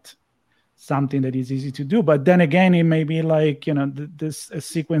not something that is easy to do. But then again, it may be like this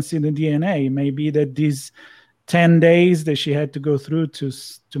sequence in the DNA. It may be that these 10 days that she had to go through to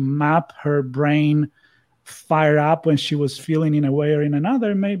map her brain fire up when she was feeling in a way or in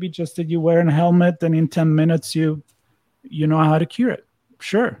another, maybe just that you wear a helmet and in 10 minutes you know how to cure it.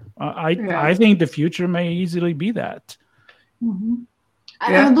 Sure. I think the future may easily be that.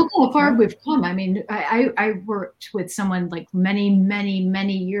 Look how far we've come. I mean, I worked with someone like many, many,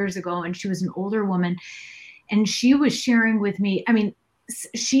 many years ago, and she was an older woman, and she was sharing with me, I mean,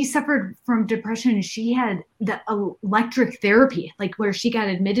 she suffered from depression. She had the electric therapy, like where she got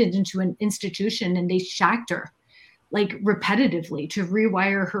admitted into an institution and they shocked her like repetitively to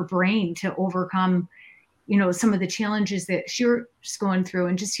rewire her brain to overcome, some of the challenges that she was going through.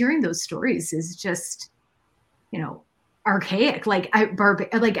 And just hearing those stories is just, archaic. I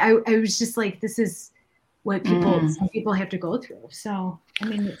was just like, this is what some people have to go through. So, I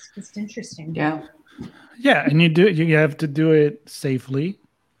mean, it's just interesting. Yeah. Yeah, and you have to do it safely.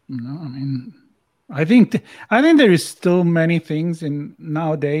 I mean, I think there is still many things in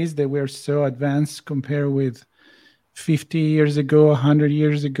nowadays that we're so advanced compared with 50 years ago, 100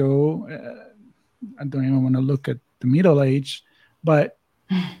 years ago. I don't even want to look at the Middle Age, but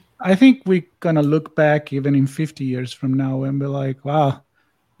I think we're gonna look back even in 50 years from now and be like, wow,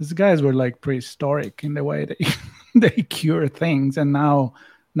 these guys were like prehistoric in the way that they cure things, and now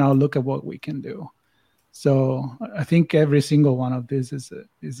look at what we can do. So I think every single one of these is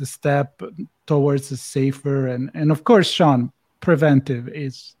a step towards a safer and of course, Sean, preventive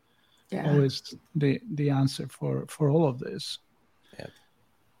is always the answer for all of this. Yeah,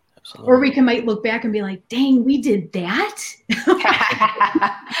 absolutely. Or we might look back and be like, "Dang, we did that!"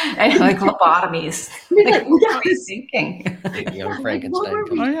 And like lobotomies. Like, what are we thinking? Young Frankenstein.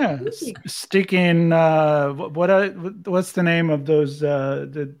 Oh yeah, sticking. What's the name of those?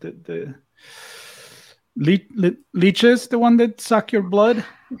 The leeches, the one that suck your blood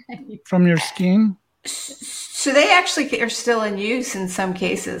from your skin. So they actually are still in use in some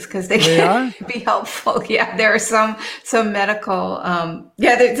cases because they are? can be helpful. Yeah, there are some medical.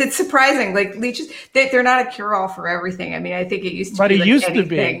 It's surprising. Like leeches, they're not a cure-all for everything. I mean, I think it used to But be it like used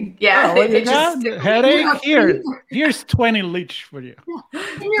anything. to be. Yeah, Oh, what you just got? Headache? Here's 20 leech for you.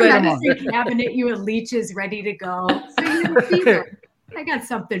 In your medicine cabinet, you have leeches ready to go. So you have fever. I got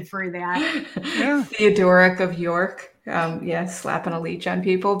something for that. Yeah. Theodoric of York. Slapping a leech on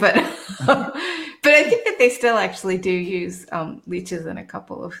people, but but I think that they still actually do use leeches in a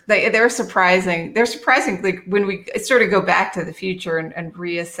couple of. They're surprising. They're surprising. Like when we sort of go back to the future and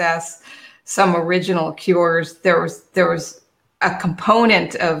reassess some original cures, there was a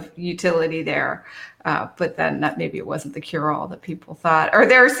component of utility there. But then that maybe it wasn't the cure-all that people thought. Or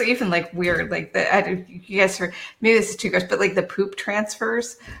there's even like weird, like you guys heard, maybe this is too gross, but like the poop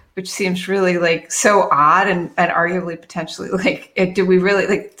transfers, which seems really like so odd and arguably potentially like, do we really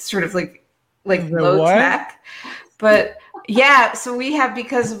like sort of like low tech? But yeah, so we have,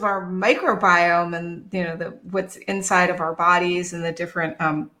 because of our microbiome and what's inside of our bodies and the different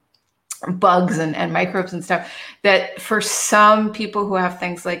bugs and microbes and stuff, that for some people who have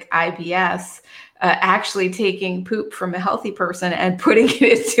things like IBS, actually taking poop from a healthy person and putting it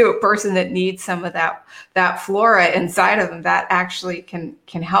into a person that needs some of that flora inside of them, that actually can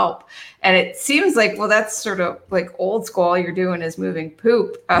help. And it seems like, well, that's sort of like old school. All you're doing is moving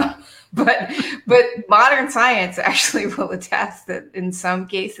poop. But modern science actually will attest that in some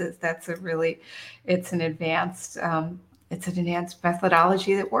cases it's an advanced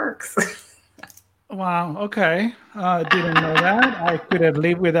methodology that works. Wow. Okay. Didn't know that. I could have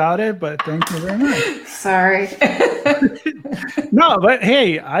lived without it, but thank you very much. Sorry. No, but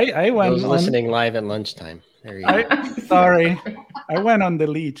hey, I went. Those listening live at lunchtime. There you go. Sorry, I went on the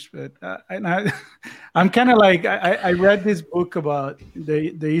leech, but I'm kind of like I read this book about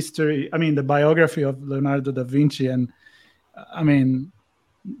the history. I mean, the biography of Leonardo da Vinci, and I mean,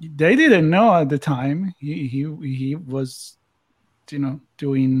 they didn't know at the time he was,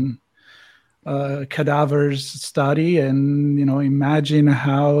 doing cadavers study, and imagine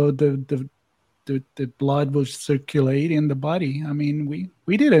how the blood will circulate in the body. I mean,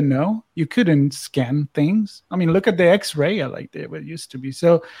 we didn't know. You couldn't scan things. I mean, look at the X-ray like they used to be.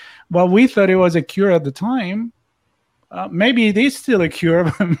 So while we thought it was a cure at the time, maybe it is still a cure,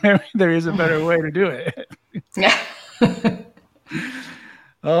 but maybe there is a better way to do it. Yeah.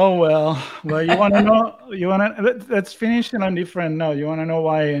 Oh well, you want to know? Let's finish it on different note. You want to know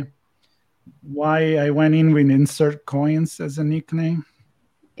why I went in with insert coins as a nickname?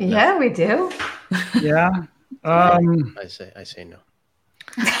 Yeah, we do. Yeah. I say no.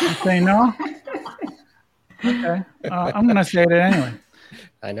 You say no? Okay. I'm gonna say it anyway.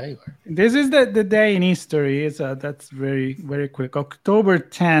 I know you are. This is the day in history. That's very, very quick. October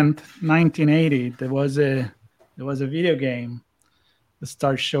 10th, 1980. There was a video game that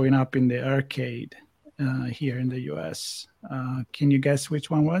started showing up in the arcade here in the US. Can you guess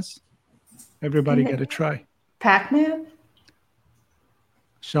which one was? Everybody get a try. Pac-Man?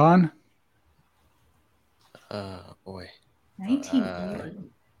 Sean? Boy. 1980.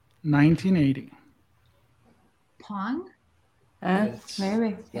 1980. Pong?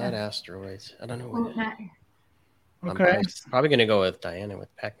 Maybe. Not asteroids. I don't know what it is. Okay. I'm probably going to go with Diana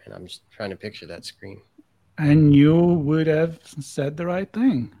with Pac-Man. I'm just trying to picture that screen. And you would have said the right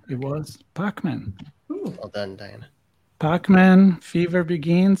thing. It was Pac-Man. Well done, Diana. Pac-Man Fever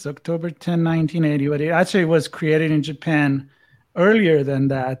Begins, October 10, 1980. But it actually was created in Japan earlier than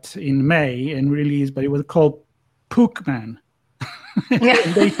that in May and released, but it was called Pookman.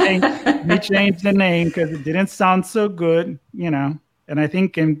 They changed the name because it didn't sound so good, And I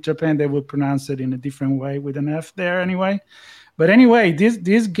think in Japan they would pronounce it in a different way with an F there anyway. But anyway,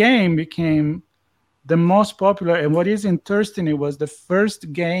 this game became the most popular. And what is interesting, it was the first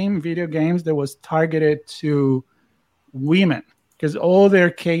video games that was targeted to women, because all the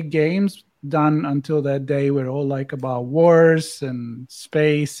arcade games done until that day were all like about wars and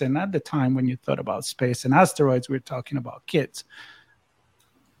space. And at the time when you thought about space and asteroids, we're talking about kids,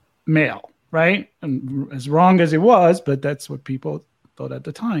 male, right? And as wrong as it was, but that's what people thought at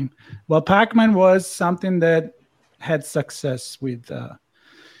the time. Well, Pac-Man was something that had success with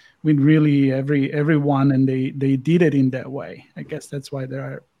really everyone, and they did it in that way. I guess that's why there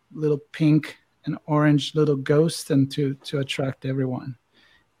are little pink and orange little ghosts, and to attract everyone.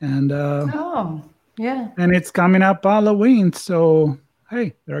 And and it's coming up Halloween, so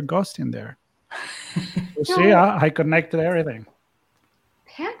hey, there are ghosts in there. See, I connected everything.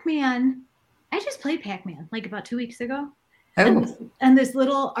 Pac-Man. I just played Pac-Man like about 2 weeks ago. Oh. And this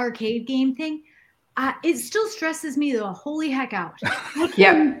little arcade game thing, it still stresses me the holy heck out.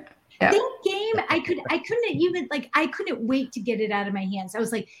 That game, I couldn't wait to get it out of my hands. I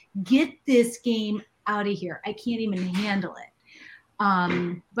was like, get this game out of here. I can't even handle it.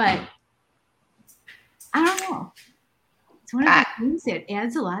 But I don't know. It's one of the things that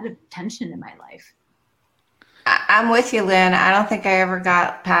adds a lot of tension in my life. I'm with you, Lynn. I don't think I ever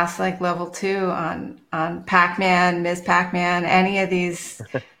got past like level 2 on Pac-Man, Ms. Pac-Man, any of these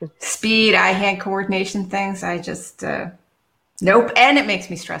speed, eye-hand coordination things. I just, nope. And it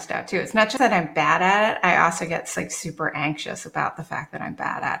makes me stressed out too. It's not just that I'm bad at it. I also get like super anxious about the fact that I'm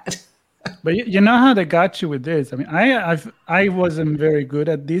bad at it. But you know how they got you with this? I mean, I wasn't very good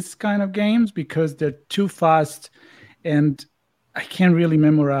at these kind of games because they're too fast and I can't really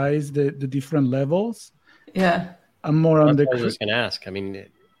memorize the different levels. Yeah. I'm more on the... I was just going to ask, I mean,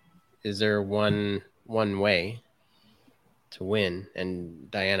 is there one way to win?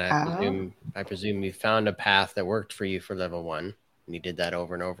 And Diana, I presume you found a path that worked for you for level 1 and you did that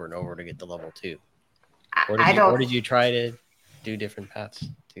over and over and over to get to level 2. Or did you try to do different paths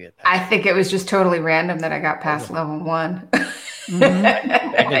to get past? I think it was just totally random that I got past level 1. Mm-hmm.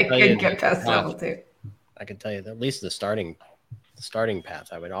 I couldn't get past level 2. I can tell you that at least the starting path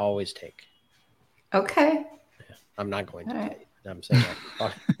I would always take. Okay. Yeah, I'm not going to. Right. I'm saying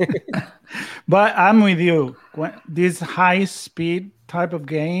that. But I'm with you. This high speed type of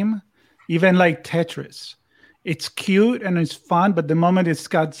game, even like Tetris, it's cute and it's fun. But the moment it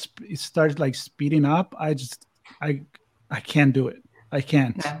starts like speeding up, I can't do it. I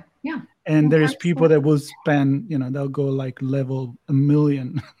can't. Yeah. And there's people that will spend, they'll go like level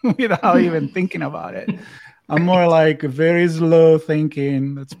 1,000,000 without even thinking about it. I'm more like very slow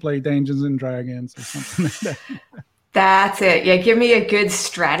thinking. Let's play Dungeons and Dragons or something like that. That's it. Yeah, give me a good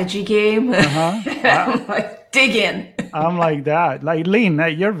strategy game. I'm like, dig in. I'm like that. Like, Lynn,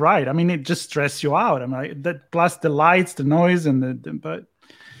 you're right. I mean, it just stresses you out. I'm like that. Plus the lights, the noise, and but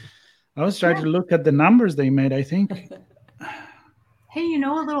I was trying to look at the numbers they made. I think. Hey,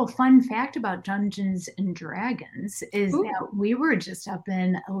 a little fun fact about Dungeons and Dragons is that we were just up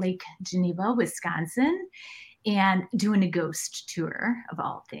in Lake Geneva, Wisconsin, and doing a ghost tour of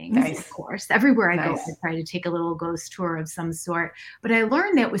all things. Nice. Of course, everywhere I go, I try to take a little ghost tour of some sort. But I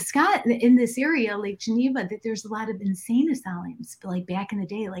learned that Wisconsin, in this area, Lake Geneva, that there's a lot of insane asylums, like back in the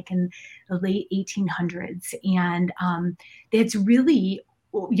day, like in the late 1800s, and that's really.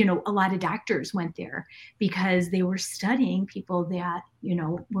 A lot of doctors went there because they were studying people that,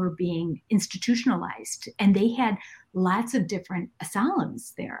 were being institutionalized, and they had lots of different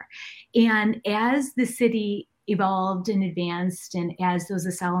asylums there. And as the city evolved and advanced, and as those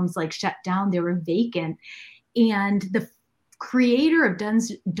asylums shut down, they were vacant. And the creator of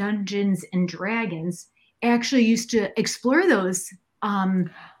Dungeons and Dragons actually used to explore those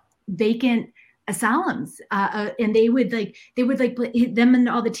vacant asylums, and they would them and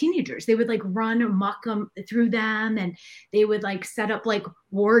all the teenagers, they would run amok through them, and they would set up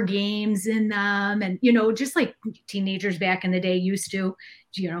war games in them, and just like teenagers back in the day used to,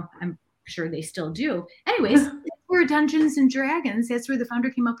 I'm sure they still do. Anyways, for Dungeons and Dragons, that's where the founder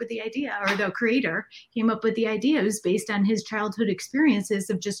came up with the idea, or the creator came up with the idea. It was based on his childhood experiences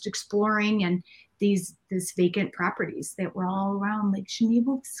of just exploring and these vacant properties that were all around Lake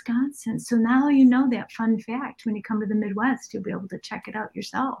Geneva, Wisconsin. So now that fun fact. When you come to the Midwest, you'll be able to check it out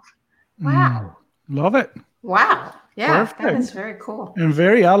yourself. Wow. Love it. Wow. Yeah, Perfect. That is very cool. And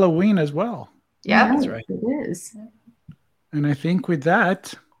very Halloween as well. Yeah, that's right. It is. And I think with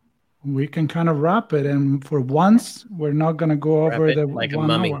that, we can kind of wrap it. And for once, we're not going to go over the like 1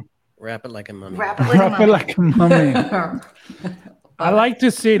 mummy. hour. Wrap it like a mummy. Wrap it like a mummy. I like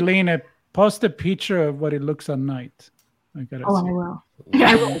to see Lena post a picture of what it looks at night. I will.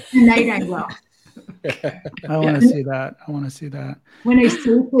 Tonight I will. I want to see that. When I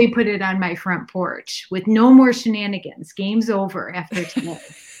safely put it on my front porch with no more shenanigans. Game's over after tonight.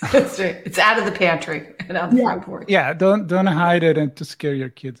 That's right. It's out of the pantry and on the front porch. Yeah, don't hide it and to scare your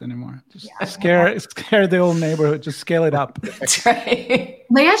kids anymore. Just scare the whole neighborhood. Just scale it up. That's right.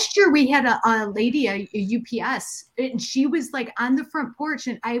 Last year we had a lady, a UPS, and she was on the front porch,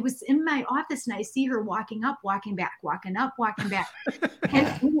 and I was in my office, and I see her walking up, walking back, walking up, walking back.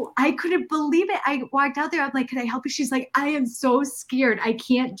 And I couldn't believe it. I walked out there. I'm like, "Can I help you?" She's like, "I am so scared. I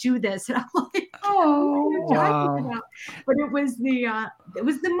can't do this." And I'm like, "Oh, wow." But it was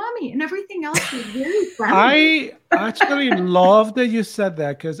the mummy, and everything else was very friendly. I actually love that you said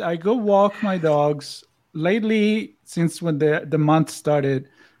that, because I go walk my dogs lately. Since when the month started,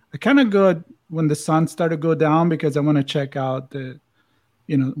 I kind of go when the sun started to go down, because I want to check out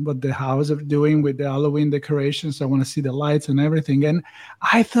what the house are doing with the Halloween decorations. I want to see the lights and everything. And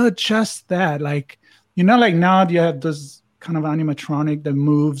I thought just that, now you have those kind of animatronic that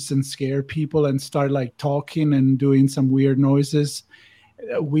moves and scare people and start like talking and doing some weird noises,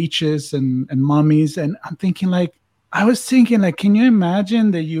 witches and mummies. And I was thinking, can you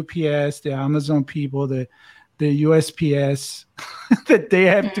imagine the UPS, the Amazon people, the USPS that they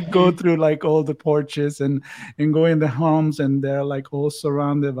have to go through like all the porches and go in the homes, and they're like all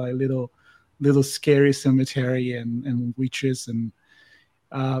surrounded by little scary cemetery and witches and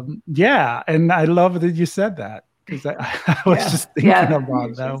and I love that you said that, because I was just thinking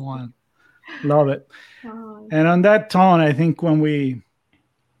about that one. Love it. And on that tone, I think when we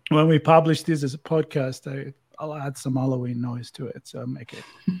publish this as a podcast, I'll add some Halloween noise to it, so I'll make it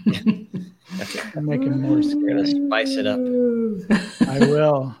more scary. You're gonna spice it up. I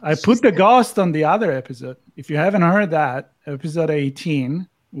will. I put the ghost on the other episode. If you haven't heard that, episode 18,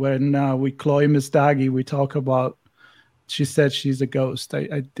 when with Chloe Mistagi, we talk about, she said she's a ghost.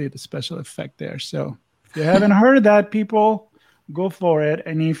 I did a special effect there. So if you haven't heard that, people, go for it.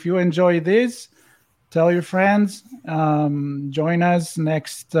 And if you enjoy this, tell your friends. Join us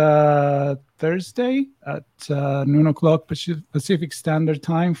next Thursday at noon o'clock Pacific Standard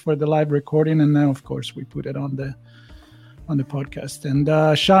Time for the live recording, and then of course we put it on the podcast.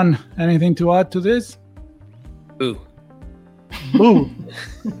 And Sean, anything to add to this? Boo.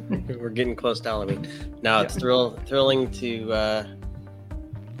 We're getting close to Halloween. No, it's thrilled to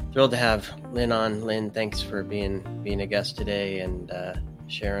have Lynn on. Lynn, thanks for being a guest today and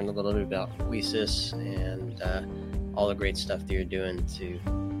sharing a little bit about WESIS and all the great stuff that you're doing to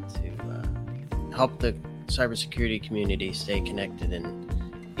help the cybersecurity community stay connected, and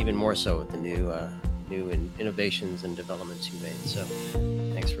even more so with the new innovations and developments you made. So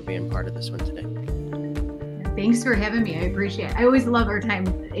thanks for being part of this one today. Thanks for having me. I appreciate it. I always love our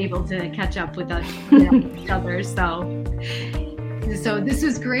time able to catch up with each other. So this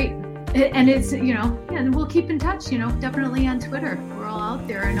was great. And it's, and we'll keep in touch, definitely on Twitter. We're all out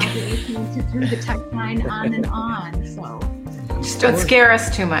there, and I'll be listening to Through the Tech Vine on and on. So just don't scare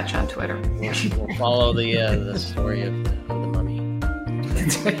us too much on Twitter. We'll follow the story of the mummy.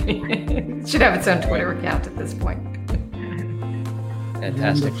 It should have its own Twitter account at this point.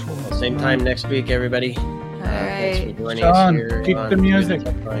 Fantastic. Well, same time next week, everybody. All right. Thanks for joining Sean, us here. keep the music.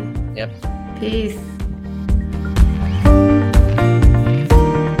 Yep. Peace.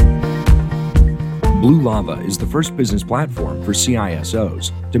 Blue Lava is the first business platform for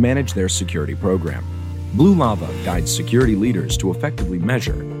CISOs to manage their security program. Blue Lava guides security leaders to effectively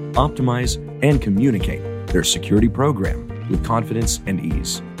measure, optimize, and communicate their security program with confidence and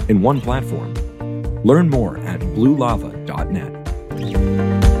ease in one platform. Learn more at bluelava.net.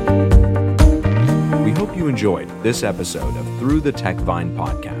 We hope you enjoyed this episode of Through the Tech Vine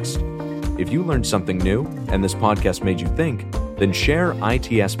podcast. If you learned something new and this podcast made you think, then share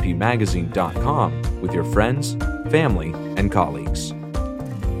itspmagazine.com with your friends, family, and colleagues.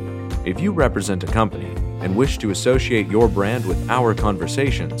 If you represent a company and wish to associate your brand with our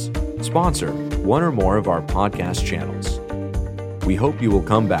conversations, sponsor one or more of our podcast channels. We hope you will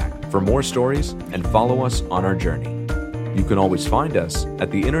come back for more stories and follow us on our journey. You can always find us at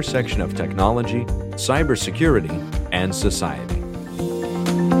the intersection of technology, cybersecurity, and society.